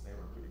toys. They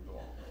were pretty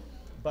cool.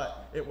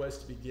 But it was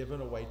to be given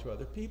away to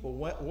other people.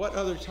 What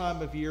other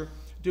time of year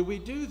do we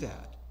do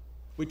that?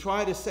 We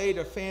try to say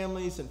to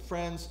families and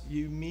friends,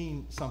 you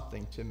mean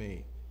something to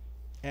me.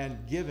 And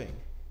giving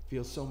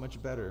feels so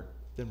much better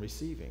than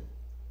receiving.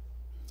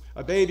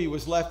 A baby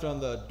was left on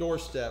the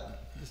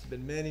doorstep, this has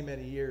been many,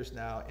 many years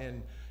now,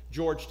 in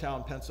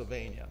Georgetown,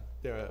 Pennsylvania.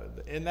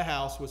 In the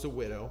house was a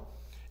widow,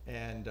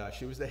 and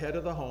she was the head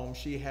of the home.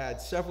 She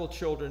had several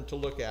children to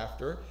look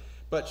after,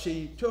 but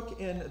she took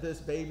in this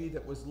baby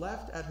that was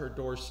left at her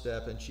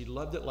doorstep, and she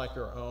loved it like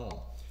her own.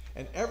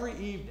 And every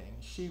evening,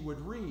 she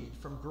would read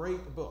from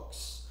great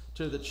books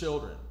to the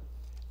children,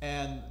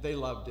 and they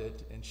loved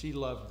it, and she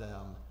loved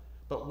them.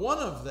 But one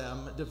of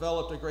them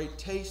developed a great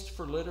taste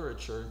for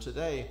literature.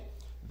 Today,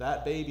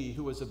 that baby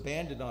who was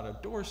abandoned on a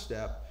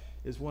doorstep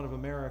is one of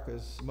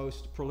America's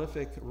most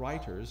prolific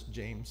writers,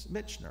 James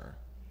Michener.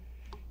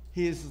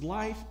 His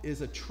life is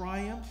a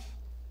triumph,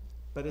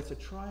 but it's a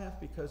triumph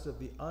because of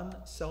the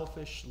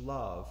unselfish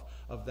love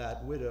of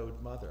that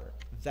widowed mother.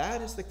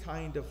 That is the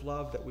kind of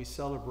love that we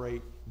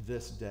celebrate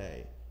this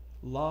day.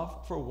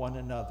 Love for one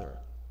another.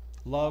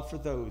 Love for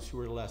those who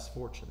are less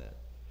fortunate.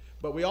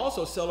 But we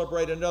also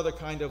celebrate another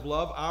kind of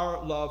love,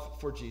 our love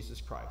for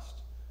Jesus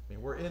Christ. I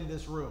mean, we're in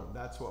this room.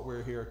 That's what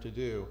we're here to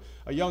do.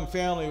 A young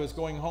family was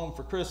going home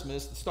for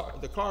Christmas.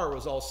 The car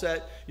was all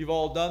set. You've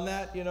all done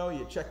that, you know.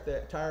 You check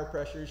the tire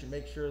pressures. You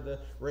make sure the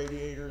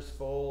radiator's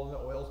full and the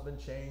oil's been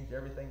changed.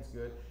 Everything's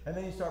good. And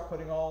then you start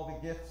putting all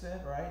the gifts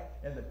in, right?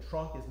 And the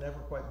trunk is never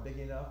quite big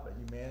enough, but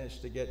you manage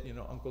to get,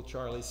 Uncle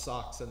Charlie's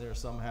socks in there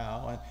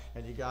somehow.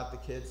 And you got the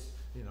kids,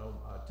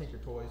 Tinker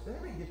Toys. Does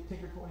anybody get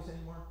Tinker Toys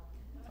anymore?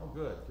 Oh,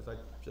 good, because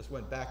I just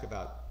went back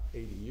about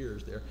 80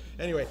 years there.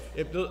 Anyway,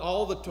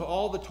 all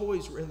the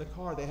toys were in the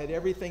car. They had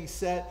everything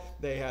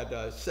set. They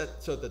had set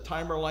so the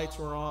timer lights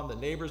were on. The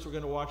neighbors were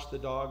going to watch the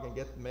dog and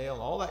get the mail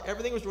and all that.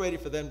 Everything was ready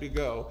for them to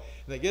go.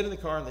 And they get in the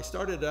car and they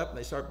start it up and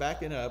they start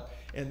backing up.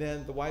 And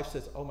then the wife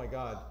says, "Oh my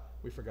God,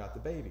 we forgot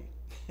the baby."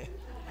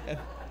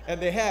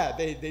 and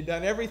they'd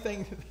done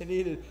everything they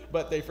needed,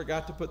 but they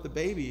forgot to put the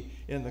baby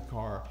in the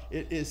car.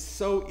 It is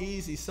so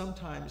easy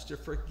sometimes to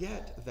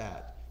forget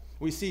that.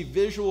 We see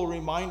visual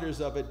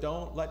reminders of it.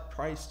 Don't let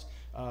Christ,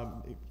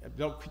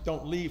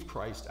 don't leave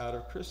Christ out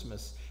of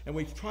Christmas. And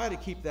we try to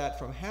keep that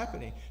from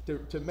happening,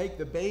 to make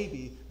the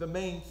baby the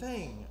main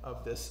thing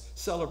of this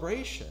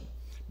celebration.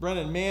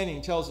 Brennan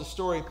Manning tells a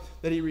story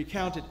that he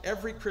recounted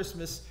every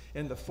Christmas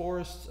in the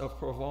forests of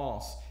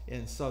Provence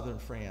in southern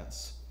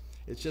France.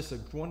 It's just a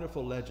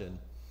wonderful legend.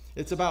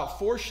 It's about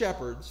 4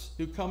 shepherds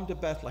who come to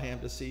Bethlehem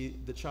to see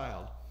the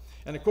child.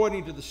 And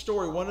according to the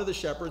story, one of the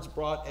shepherds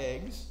brought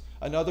eggs,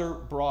 another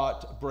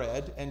brought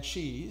bread and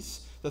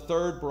cheese, the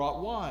third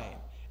brought wine,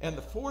 and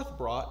the fourth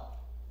brought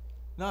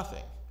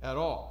nothing at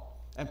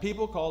all. And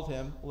people called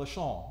him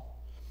Lechon.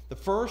 The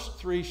first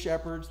 3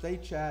 shepherds, they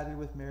chatted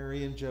with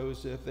Mary and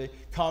Joseph. They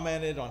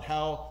commented on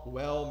how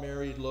well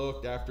Mary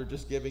looked after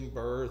just giving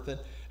birth, and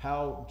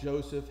how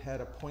Joseph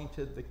had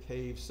appointed the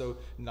cave so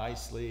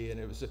nicely. And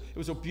it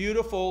was a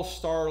beautiful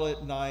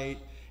starlit night,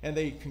 and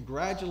they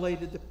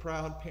congratulated the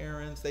proud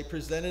parents. They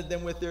presented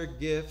them with their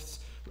gifts,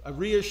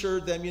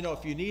 reassured them,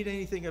 if you need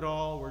anything at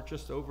all, we're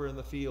just over in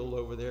the field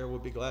over there. We'll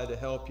be glad to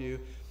help you.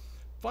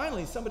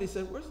 Finally, somebody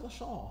said, "Where's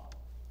Lechon?"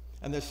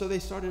 And so they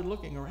started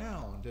looking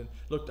around and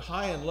looked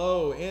high and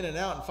low, in and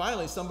out. And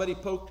finally, somebody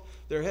poked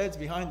their heads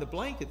behind the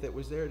blanket that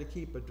was there to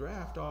keep a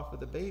draft off of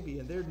the baby.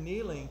 And there,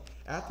 kneeling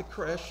at the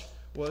creche,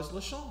 was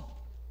Lechon.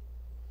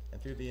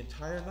 And through the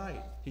entire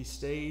night, he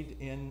stayed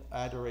in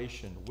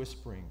adoration,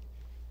 whispering,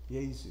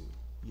 "Jesu,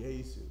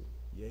 Jesu,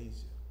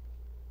 Jesu.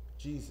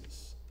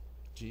 Jesus,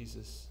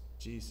 Jesus,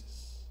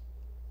 Jesus."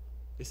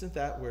 Isn't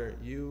that where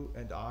you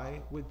and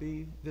I would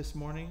be this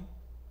morning?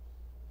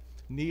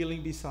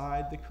 Kneeling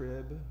beside the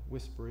crib,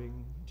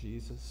 whispering,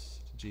 "Jesus,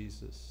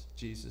 Jesus,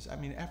 Jesus." I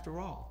mean, after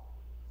all,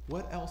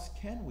 what else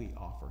can we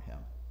offer him?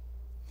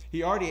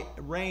 He already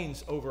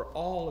reigns over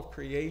all of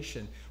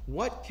creation.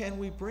 What can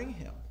we bring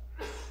him?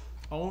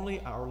 Only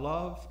our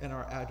love and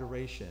our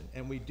adoration.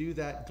 And we do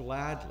that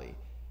gladly,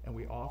 and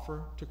we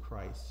offer to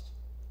Christ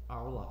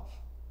our love.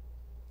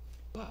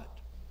 But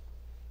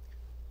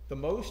the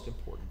most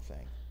important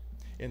thing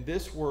in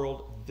this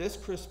world, this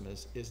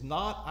Christmas, is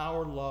not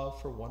our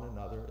love for one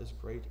another, as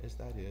great as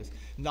that is,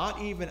 not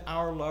even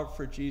our love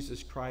for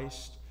Jesus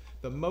Christ.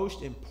 The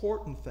most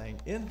important thing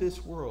in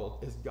this world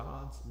is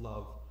God's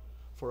love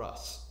for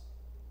us,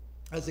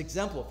 as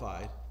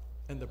exemplified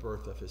in the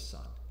birth of his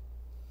son.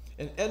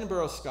 In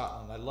Edinburgh,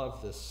 Scotland, I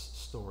love this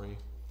story,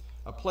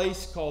 a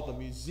place called the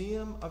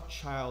Museum of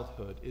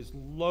Childhood is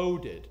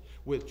loaded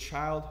with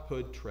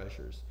childhood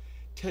treasures.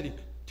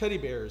 teddy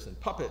bears and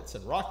puppets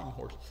and rocking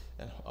horses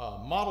and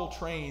model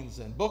trains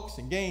and books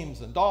and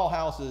games and doll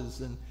houses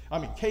and,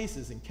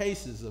 cases and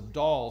cases of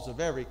dolls of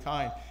every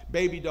kind.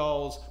 Baby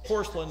dolls,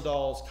 porcelain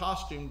dolls,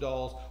 costume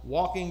dolls,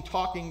 walking,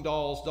 talking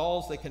dolls,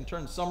 dolls that can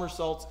turn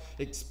somersaults,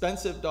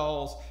 expensive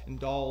dolls, and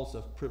dolls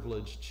of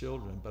privileged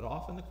children. But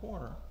off in the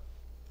corner,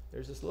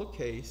 there's this little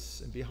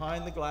case, and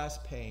behind the glass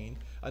pane,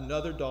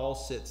 another doll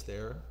sits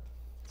there.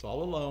 It's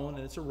all alone,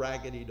 and it's a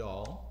raggedy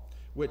doll,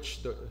 which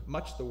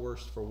much the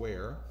worse for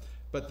wear.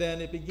 But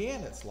then it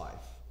began its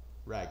life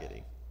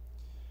raggedy.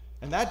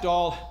 And that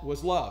doll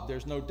was loved.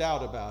 There's no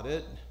doubt about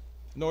it.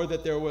 Nor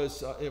that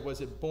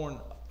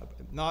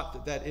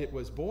not that it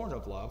was born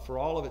of love. For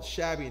all of its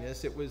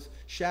shabbiness, it was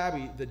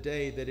shabby the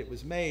day that it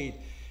was made.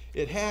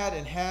 It had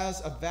and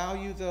has a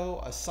value, though.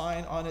 A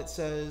sign on it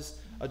says,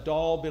 a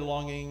doll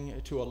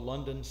belonging to a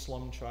London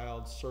slum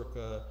child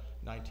circa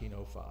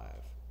 1905.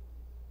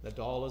 The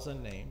doll is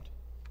unnamed,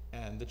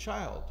 and the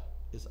child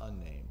is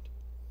unnamed.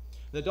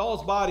 The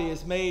doll's body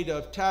is made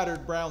of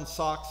tattered brown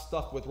socks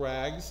stuffed with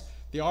rags.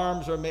 The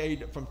arms are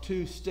made from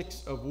 2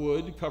 sticks of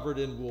wood covered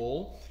in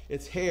wool.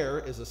 Its hair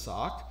is a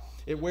sock.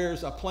 It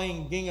wears a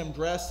plain gingham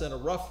dress and a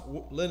rough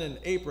linen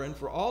apron.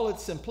 For all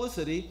its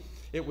simplicity,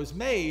 it was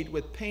made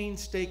with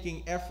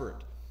painstaking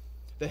effort.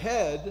 The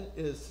head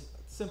is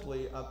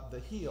simply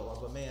the heel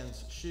of a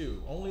man's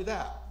shoe. Only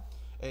that.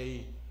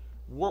 A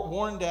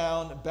worn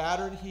down,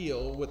 battered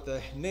heel with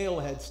the nail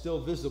head still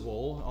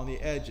visible on the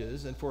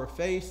edges. And for a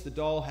face, the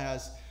doll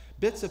has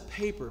bits of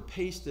paper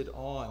pasted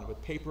on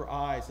with paper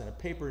eyes and a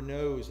paper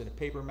nose and a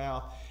paper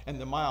mouth, and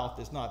the mouth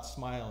is not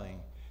smiling.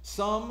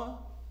 Some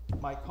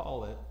might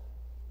call it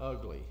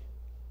ugly,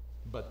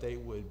 but they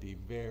would be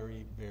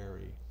very,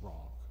 very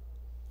wrong.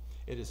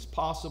 It is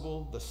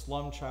possible the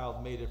slum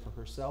child made it for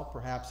herself.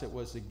 Perhaps it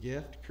was a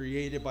gift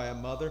created by a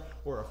mother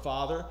or a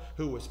father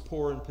who was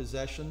poor in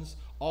possessions.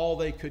 All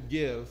they could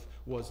give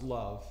was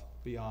love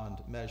beyond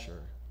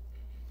measure.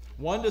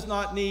 One does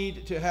not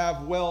need to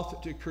have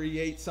wealth to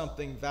create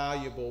something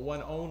valuable.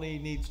 One only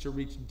needs to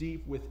reach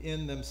deep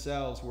within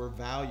themselves where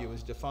value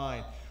is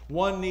defined.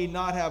 One need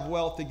not have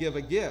wealth to give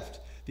a gift.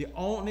 The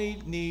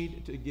only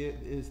need to give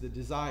is the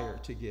desire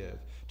to give,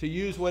 to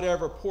use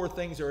whatever poor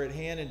things are at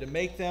hand and to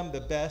make them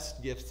the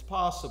best gifts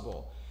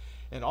possible.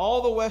 In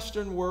all the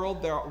Western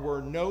world, there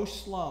were no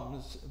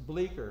slums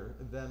bleaker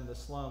than the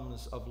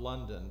slums of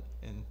London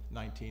in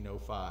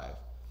 1905.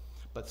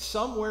 But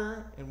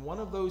somewhere in one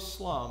of those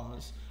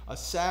slums, a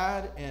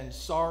sad and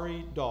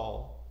sorry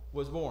doll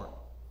was born.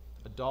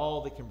 A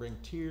doll that can bring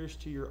tears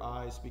to your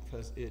eyes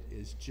because it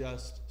is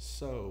just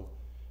so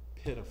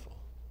pitiful.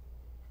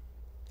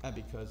 And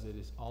because it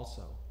is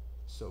also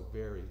so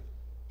very,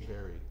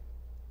 very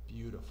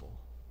beautiful.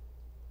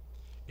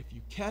 If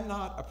you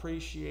cannot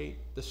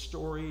appreciate the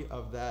story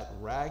of that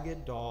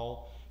ragged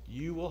doll,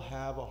 you will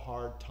have a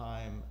hard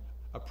time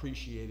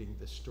appreciating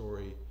the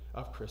story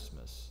of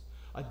Christmas.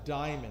 A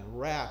diamond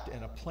wrapped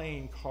in a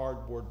plain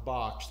cardboard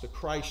box, the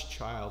Christ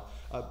child,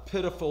 a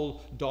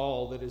pitiful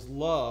doll that is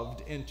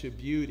loved into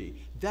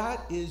beauty.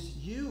 That is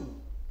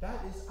you. That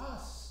is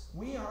us.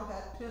 We are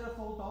that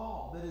pitiful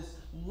doll that is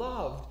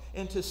loved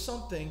into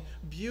something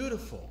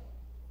beautiful.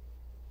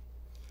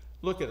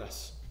 Look at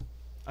us.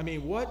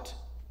 What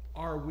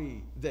are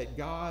we that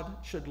God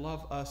should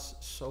love us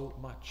so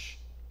much?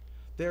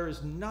 There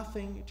is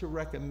nothing to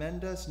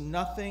recommend us,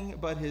 nothing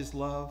but his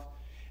love,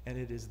 and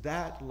it is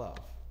that love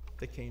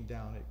that came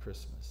down at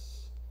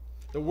Christmas.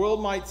 The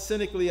world might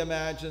cynically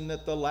imagine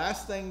that the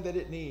last thing that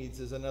it needs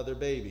is another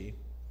baby,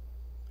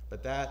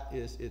 but that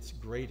is its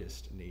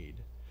greatest need.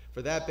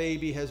 For that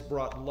baby has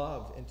brought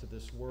love into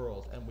this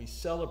world, and we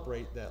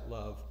celebrate that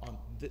love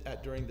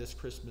during this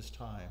Christmas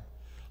time.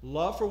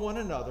 Love for one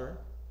another,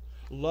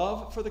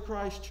 love for the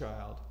Christ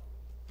child,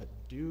 but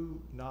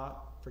do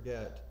not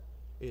forget,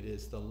 it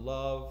is the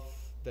love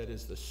that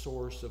is the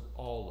source of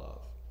all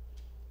love,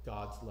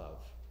 God's love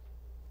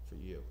for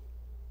you.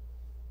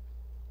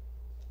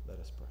 Let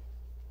us pray.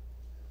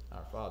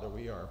 Our Father,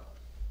 we are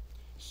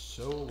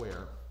so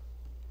aware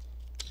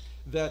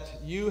that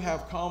you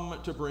have come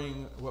to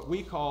bring what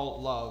we call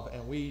love,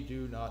 and we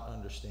do not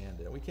understand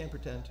it. We can't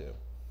pretend to.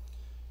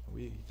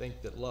 We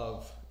think that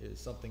love is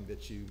something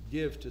that you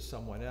give to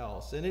someone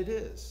else, and it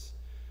is,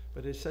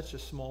 but it's such a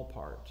small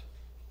part.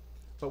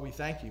 But we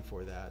thank you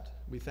for that.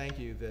 We thank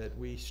you that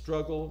we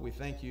struggle. We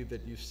thank you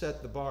that you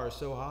set the bar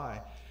so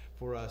high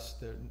for us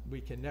that we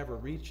can never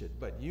reach it,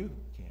 but you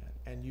can,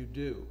 and you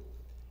do.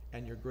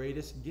 And your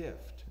greatest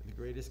gift, the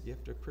greatest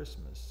gift of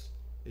Christmas,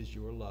 is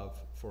your love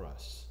for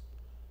us.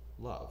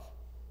 Love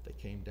that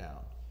came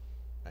down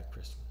at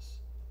Christmas.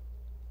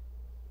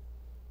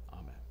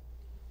 Amen.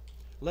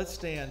 Let's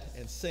stand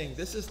and sing.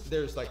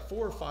 There's like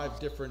 4 or 5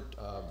 different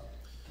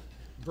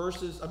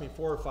verses,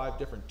 4 or 5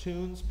 different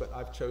tunes, but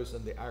I've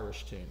chosen the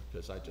Irish tune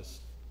because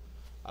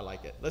I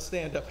like it. Let's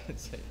stand up and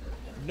sing.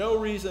 No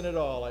reason at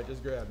all, I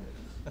just grabbed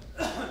it.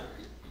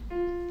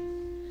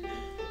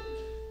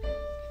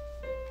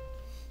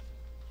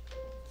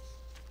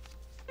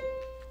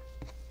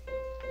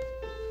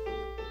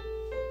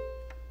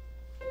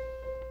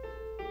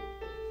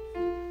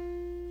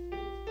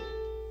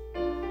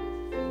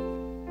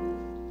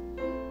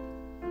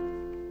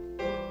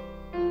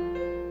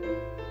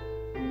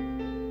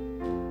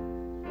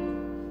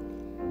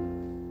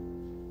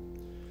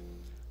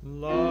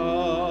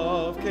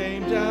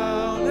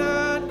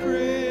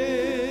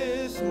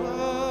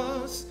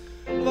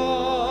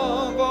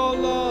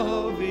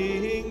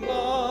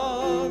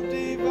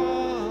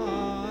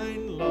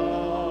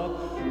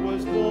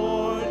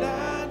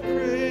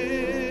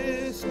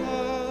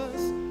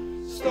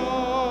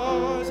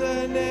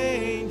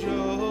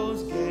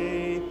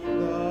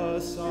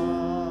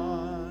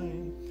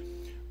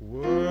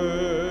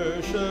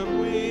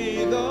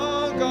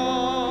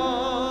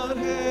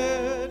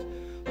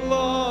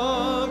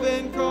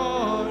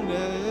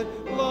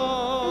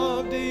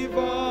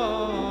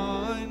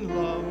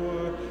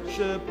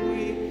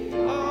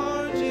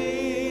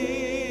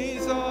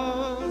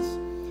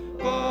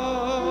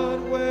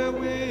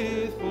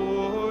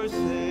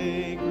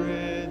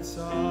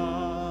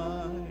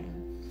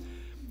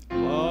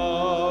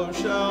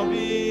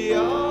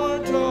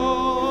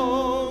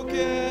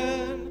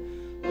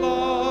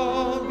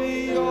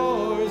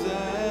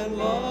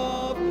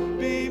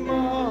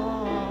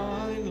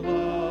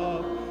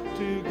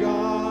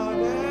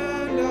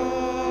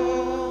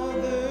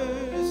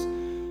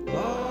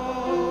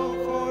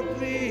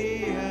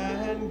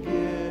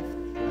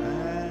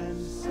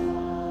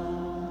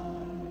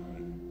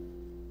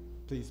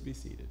 Please be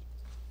seated.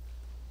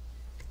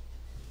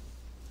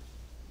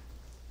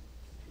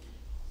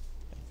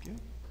 Thank you.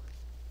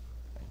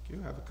 Thank you.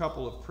 I have a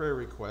couple of prayer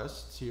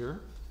requests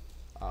here.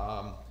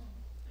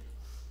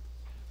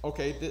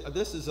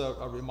 This is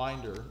a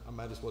reminder. I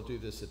might as well do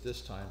this at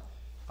this time.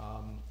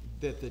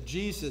 That the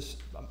Jesus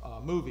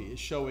movie is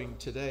showing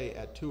today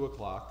at 2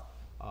 o'clock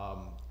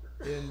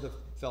in the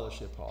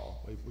fellowship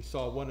hall. We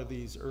saw one of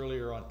these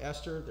earlier on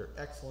Esther. They're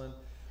excellent.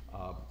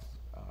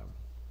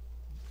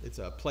 It's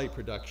a play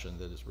production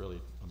that is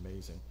really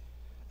amazing.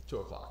 2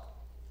 o'clock.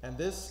 And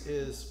this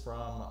is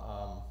from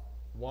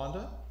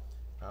Wanda,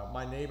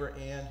 my neighbor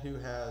Ann, who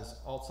has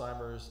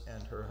Alzheimer's,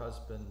 and her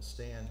husband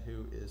Stan,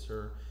 who is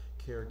her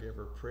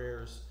caregiver.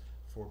 Prayers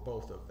for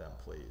both of them,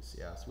 please.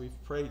 Yes,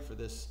 we've prayed for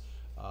this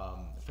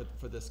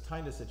for this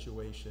kind of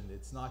situation.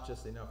 It's not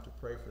just enough to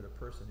pray for the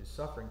person who's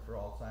suffering for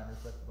Alzheimer's,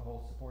 but for the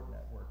whole support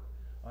network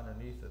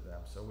underneath of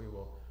them. So we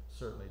will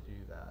certainly do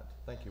that.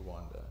 Thank you,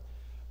 Wanda.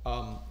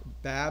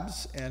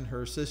 Babs and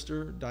her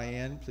sister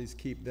Diane, please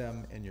keep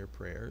them in your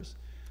prayers.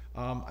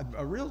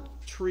 A real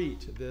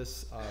treat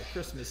this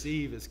Christmas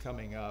Eve is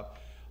coming up.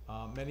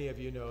 Many of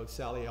you know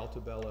Sally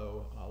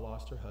Altobello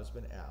lost her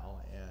husband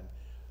Al, and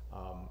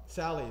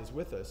Sally is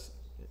with us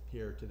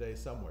here today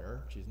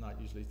somewhere. She's not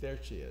usually there.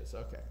 She is.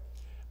 Okay.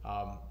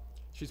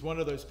 She's one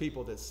of those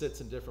people that sits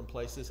in different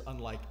places,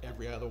 unlike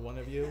every other one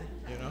of you,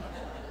 you know.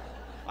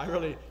 I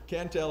really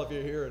can't tell if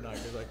you're here or not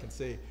because I can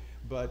see.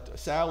 But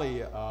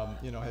Sally,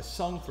 has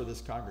sung for this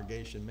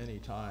congregation many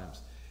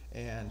times,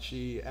 and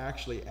she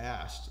actually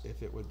asked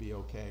if it would be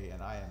okay,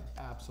 and I am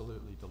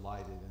absolutely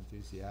delighted and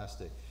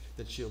enthusiastic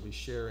that she'll be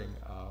sharing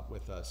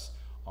with us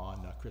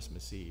on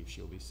Christmas Eve.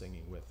 She'll be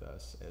singing with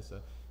us.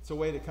 It's a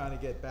way to kind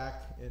of get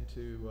back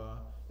into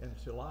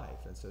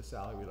life, and so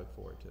Sally, we look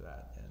forward to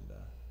that. And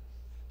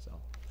so,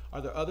 are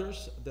there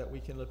others that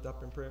we can lift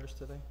up in prayers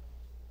today?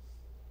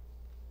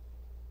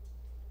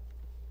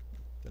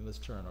 Then let's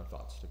turn our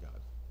thoughts to God.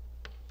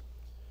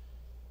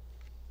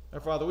 Our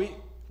Father,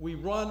 we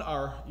run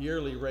our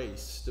yearly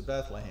race to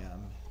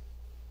Bethlehem,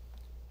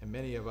 and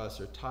many of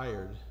us are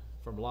tired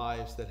from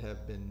lives that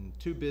have been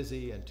too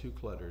busy and too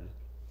cluttered.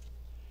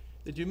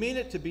 Did you mean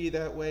it to be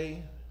that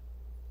way?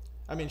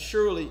 I mean,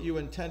 surely you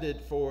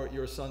intended for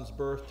your son's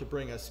birth to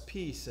bring us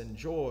peace and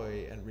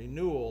joy and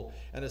renewal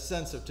and a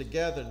sense of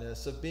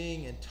togetherness, of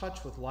being in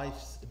touch with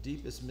life's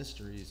deepest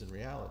mysteries and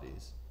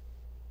realities.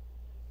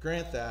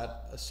 Grant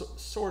that,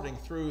 sorting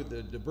through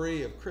the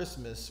debris of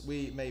Christmas,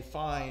 we may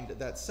find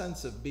that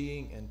sense of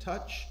being in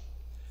touch,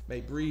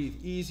 may breathe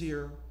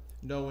easier,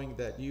 knowing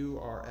that you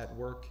are at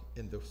work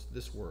in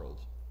this world,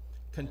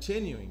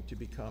 continuing to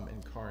become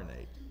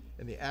incarnate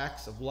in the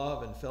acts of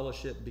love and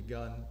fellowship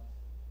begun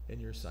in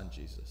your Son,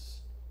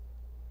 Jesus.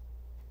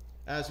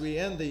 As we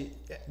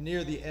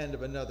near the end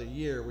of another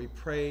year, we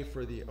pray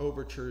for the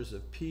overtures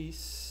of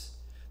peace,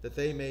 that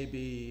they may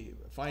be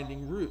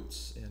finding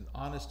roots in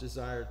honest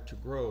desire to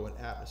grow an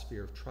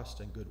atmosphere of trust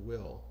and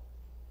goodwill.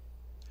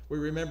 We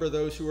remember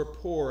those who are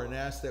poor and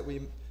ask that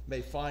we may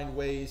find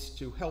ways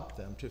to help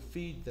them, to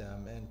feed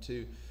them, and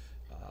to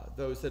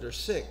those that are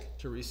sick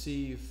to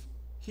receive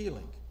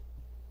healing.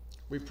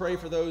 We pray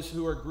for those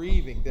who are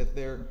grieving, that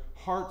their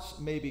hearts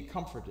may be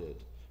comforted,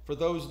 for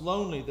those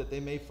lonely, that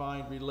they may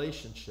find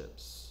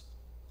relationships,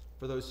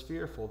 for those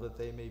fearful, that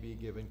they may be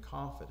given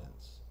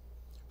confidence,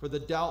 for the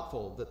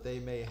doubtful, that they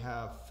may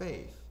have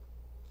faith,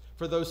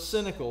 for those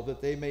cynical, that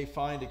they may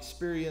find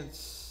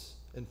experience,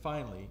 and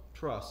finally,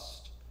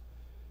 trust,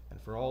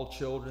 and for all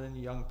children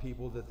and young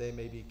people, that they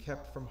may be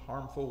kept from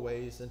harmful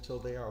ways until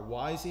they are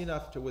wise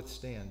enough to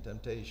withstand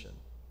temptation.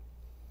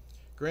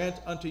 Grant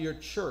unto your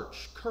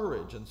church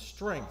courage and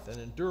strength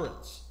and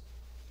endurance.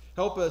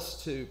 Help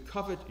us to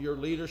covet your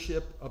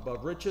leadership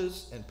above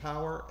riches and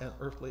power and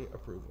earthly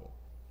approval.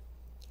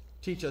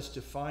 Teach us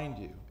to find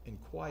you in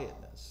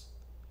quietness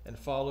and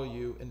follow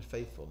you in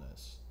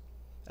faithfulness.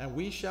 And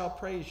we shall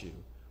praise you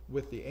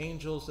with the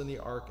angels and the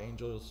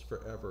archangels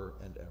forever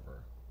and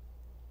ever.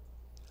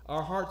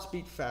 Our hearts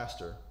beat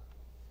faster,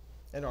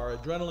 and our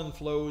adrenaline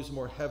flows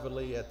more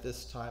heavily at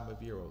this time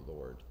of year, O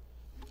Lord.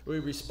 We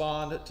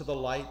respond to the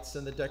lights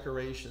and the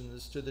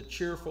decorations, to the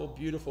cheerful,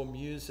 beautiful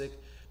music,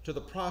 to the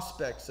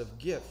prospects of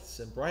gifts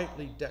and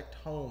brightly decked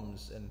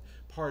homes and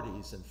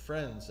parties and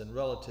friends and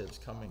relatives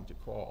coming to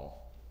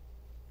call.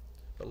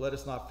 But let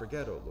us not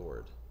forget, O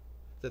Lord,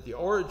 that the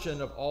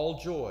origin of all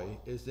joy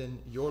is in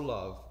your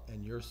love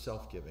and your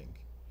self-giving,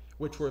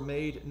 which were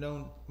made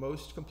known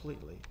most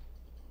completely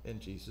in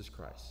Jesus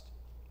Christ.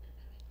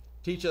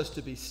 Teach us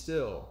to be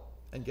still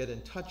and get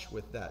in touch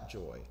with that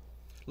joy.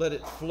 Let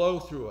it flow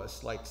through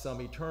us like some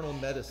eternal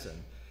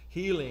medicine,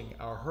 healing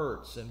our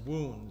hurts and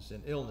wounds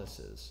and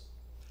illnesses.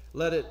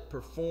 Let it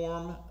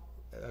perfume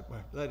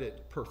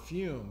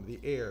the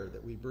air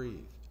that we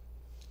breathe,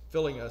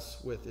 filling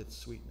us with its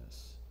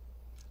sweetness.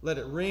 Let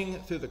it ring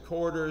through the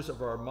corridors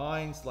of our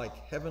minds like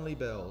heavenly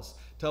bells,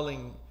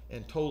 telling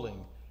and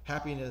tolling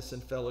happiness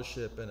and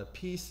fellowship and a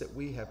peace that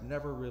we have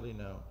never really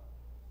known.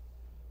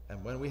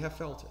 And when we have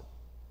felt it,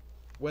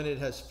 when it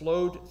has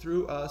flowed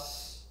through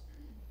us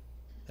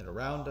and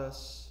around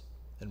us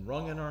and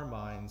rung in our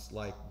minds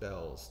like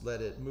bells.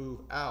 Let it move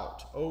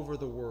out over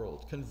the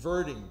world,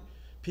 converting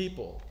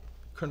people,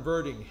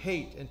 converting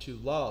hate into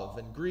love,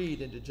 and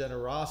greed into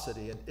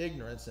generosity, and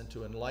ignorance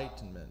into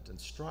enlightenment,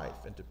 and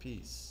strife into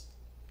peace.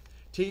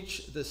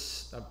 Touch the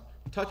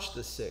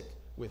sick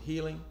with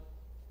healing.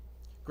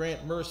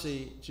 Grant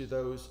mercy to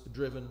those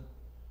driven.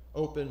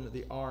 Open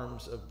the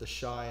arms of the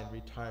shy and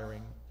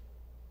retiring.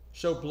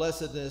 Show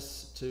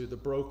blessedness to the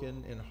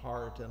broken in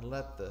heart, and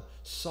let the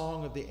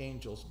song of the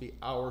angels be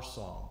our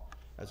song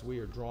as we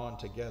are drawn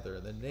together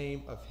in the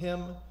name of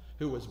him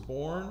who was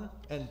born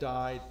and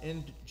died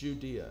in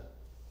Judea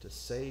to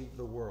save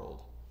the world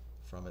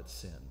from its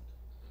sin.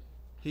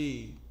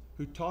 He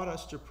who taught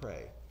us to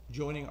pray,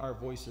 joining our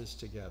voices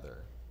together.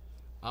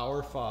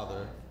 Our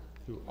Father,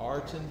 who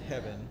art in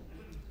heaven,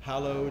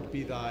 hallowed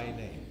be thy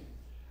name.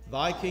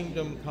 Thy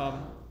kingdom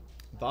come,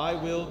 thy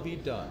will be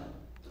done,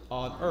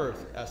 on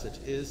earth as it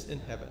is in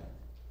heaven.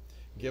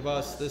 Give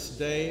us this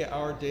day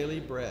our daily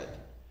bread,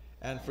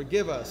 and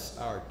forgive us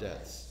our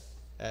debts,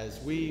 as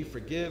we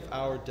forgive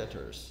our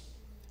debtors.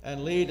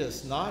 And lead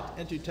us not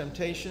into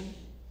temptation,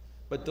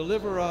 but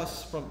deliver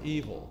us from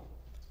evil.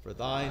 For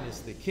thine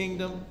is the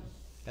kingdom,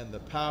 and the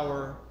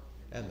power,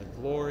 and the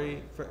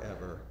glory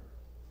forever.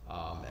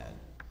 Amen.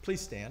 Please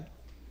stand.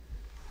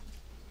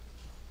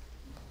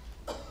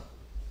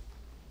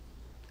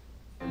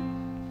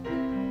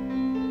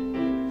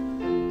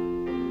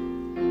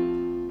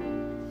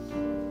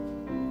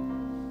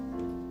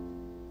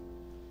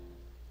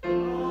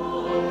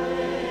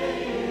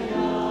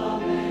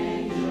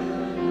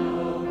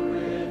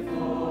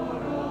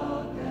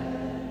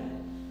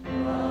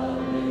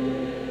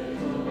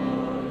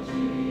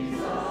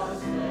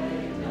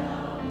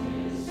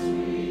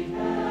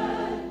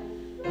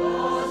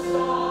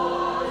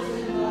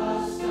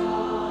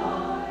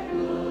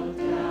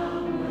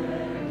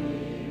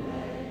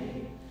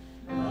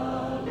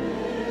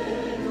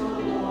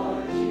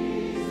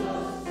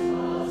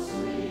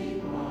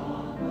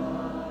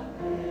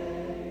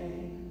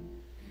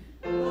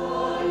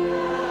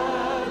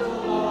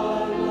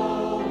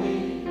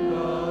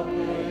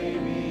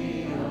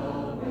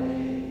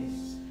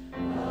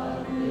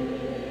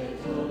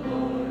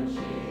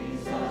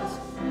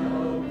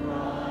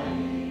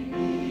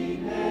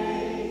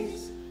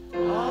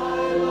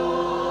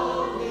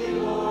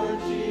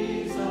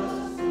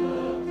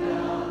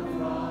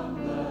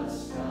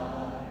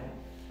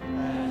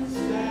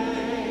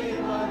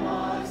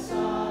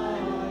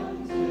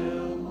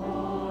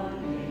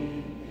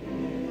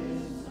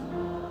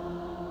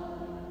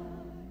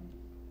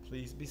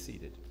 Please be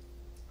seated.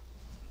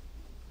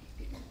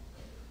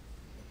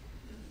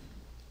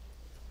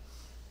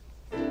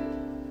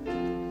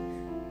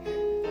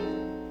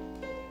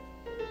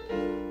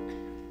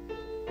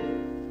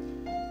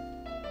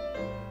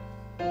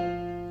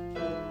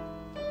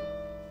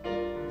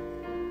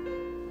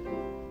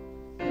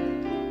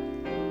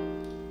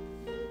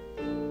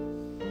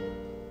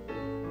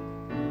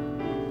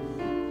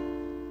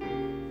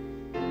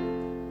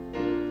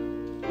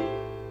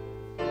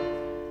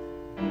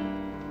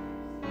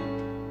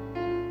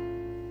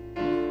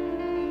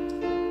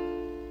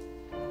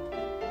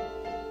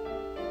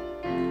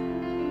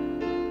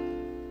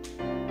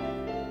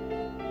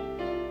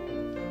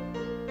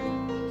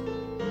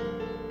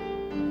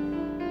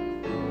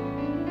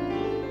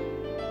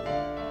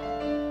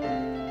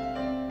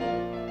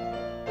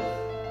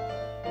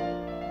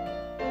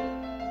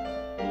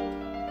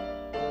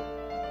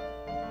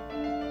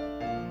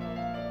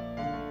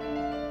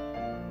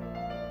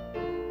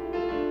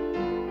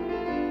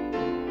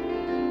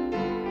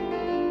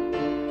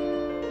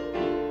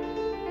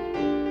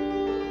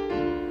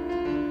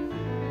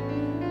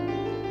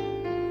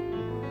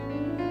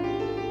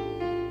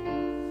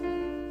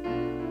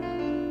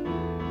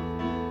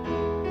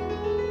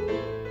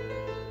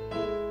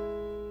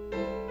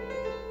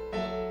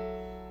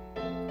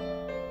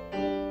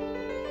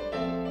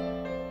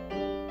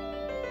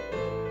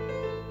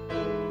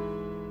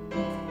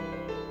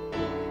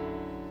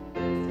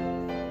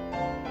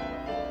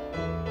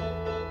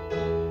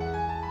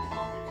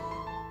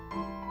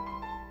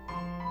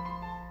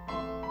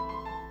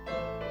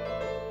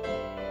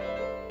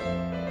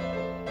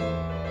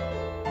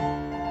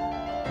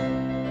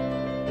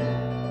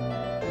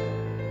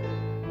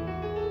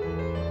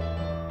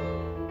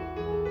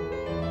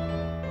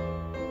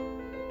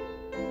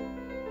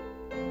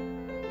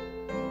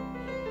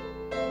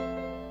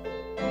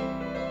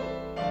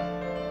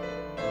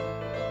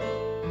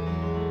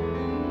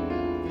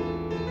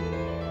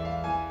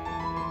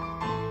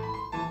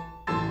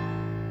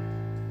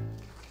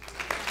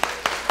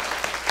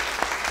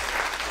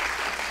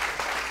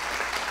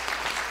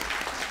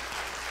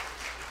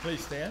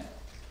 Please stand.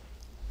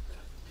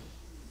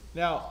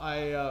 Now,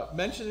 I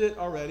mentioned it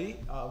already.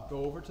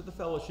 Go over to the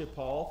fellowship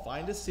hall,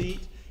 find a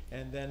seat,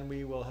 and then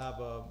we will have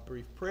a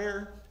brief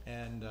prayer.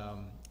 And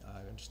I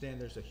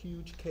understand there's a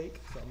huge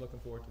cake, so I'm looking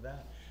forward to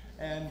that.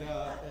 And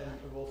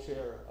we'll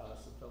share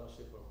some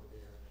fellowship over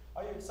there.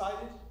 Are you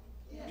excited?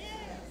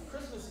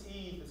 Christmas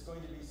Eve is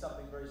going to be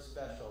something very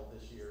special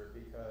this year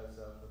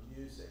because of the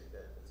music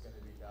that's going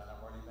to be done.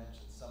 I've already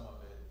mentioned some of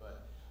it,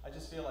 but I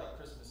just feel like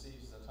Christmas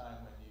Eve is a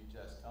time when you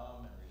just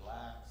come and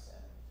relax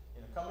and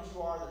come as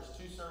you are. There's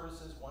two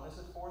services. One is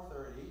at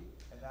 4:30,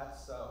 and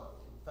that's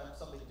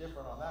something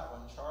different on that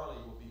one.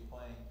 Charlie will be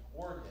playing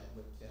organ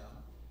with Tim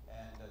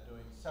and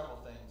doing several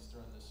things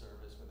during the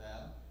service with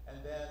them.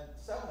 And then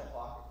 7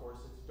 o'clock, of course,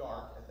 it's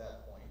dark at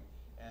that point,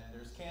 and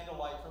there's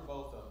candlelight for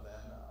both of them,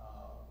 and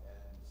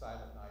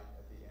silent night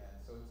at the end.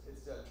 So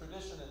it's a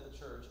tradition at the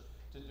church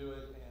to do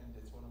it, and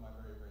it's one of my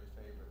very, very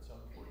favorites. So I'm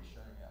looking forward to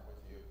sharing that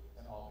with you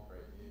and all the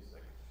great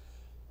music.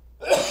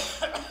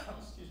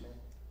 Excuse me.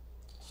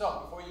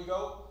 So before you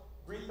go,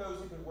 greet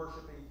those who've been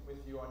worshiping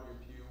with you on your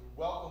pew.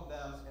 Welcome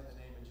them in the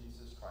name of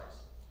Jesus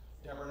Christ.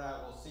 Deborah and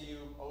I will see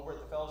you over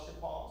at the fellowship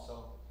hall,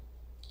 so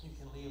you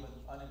can leave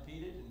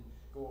unimpeded and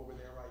go over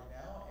there right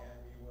now, and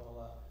we will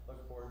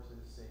look forward to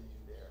seeing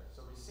you there.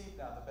 So receive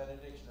now the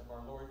benediction of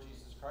our Lord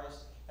Jesus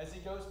Christ as he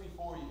goes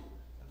before you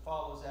and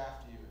follows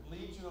after you and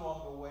leads you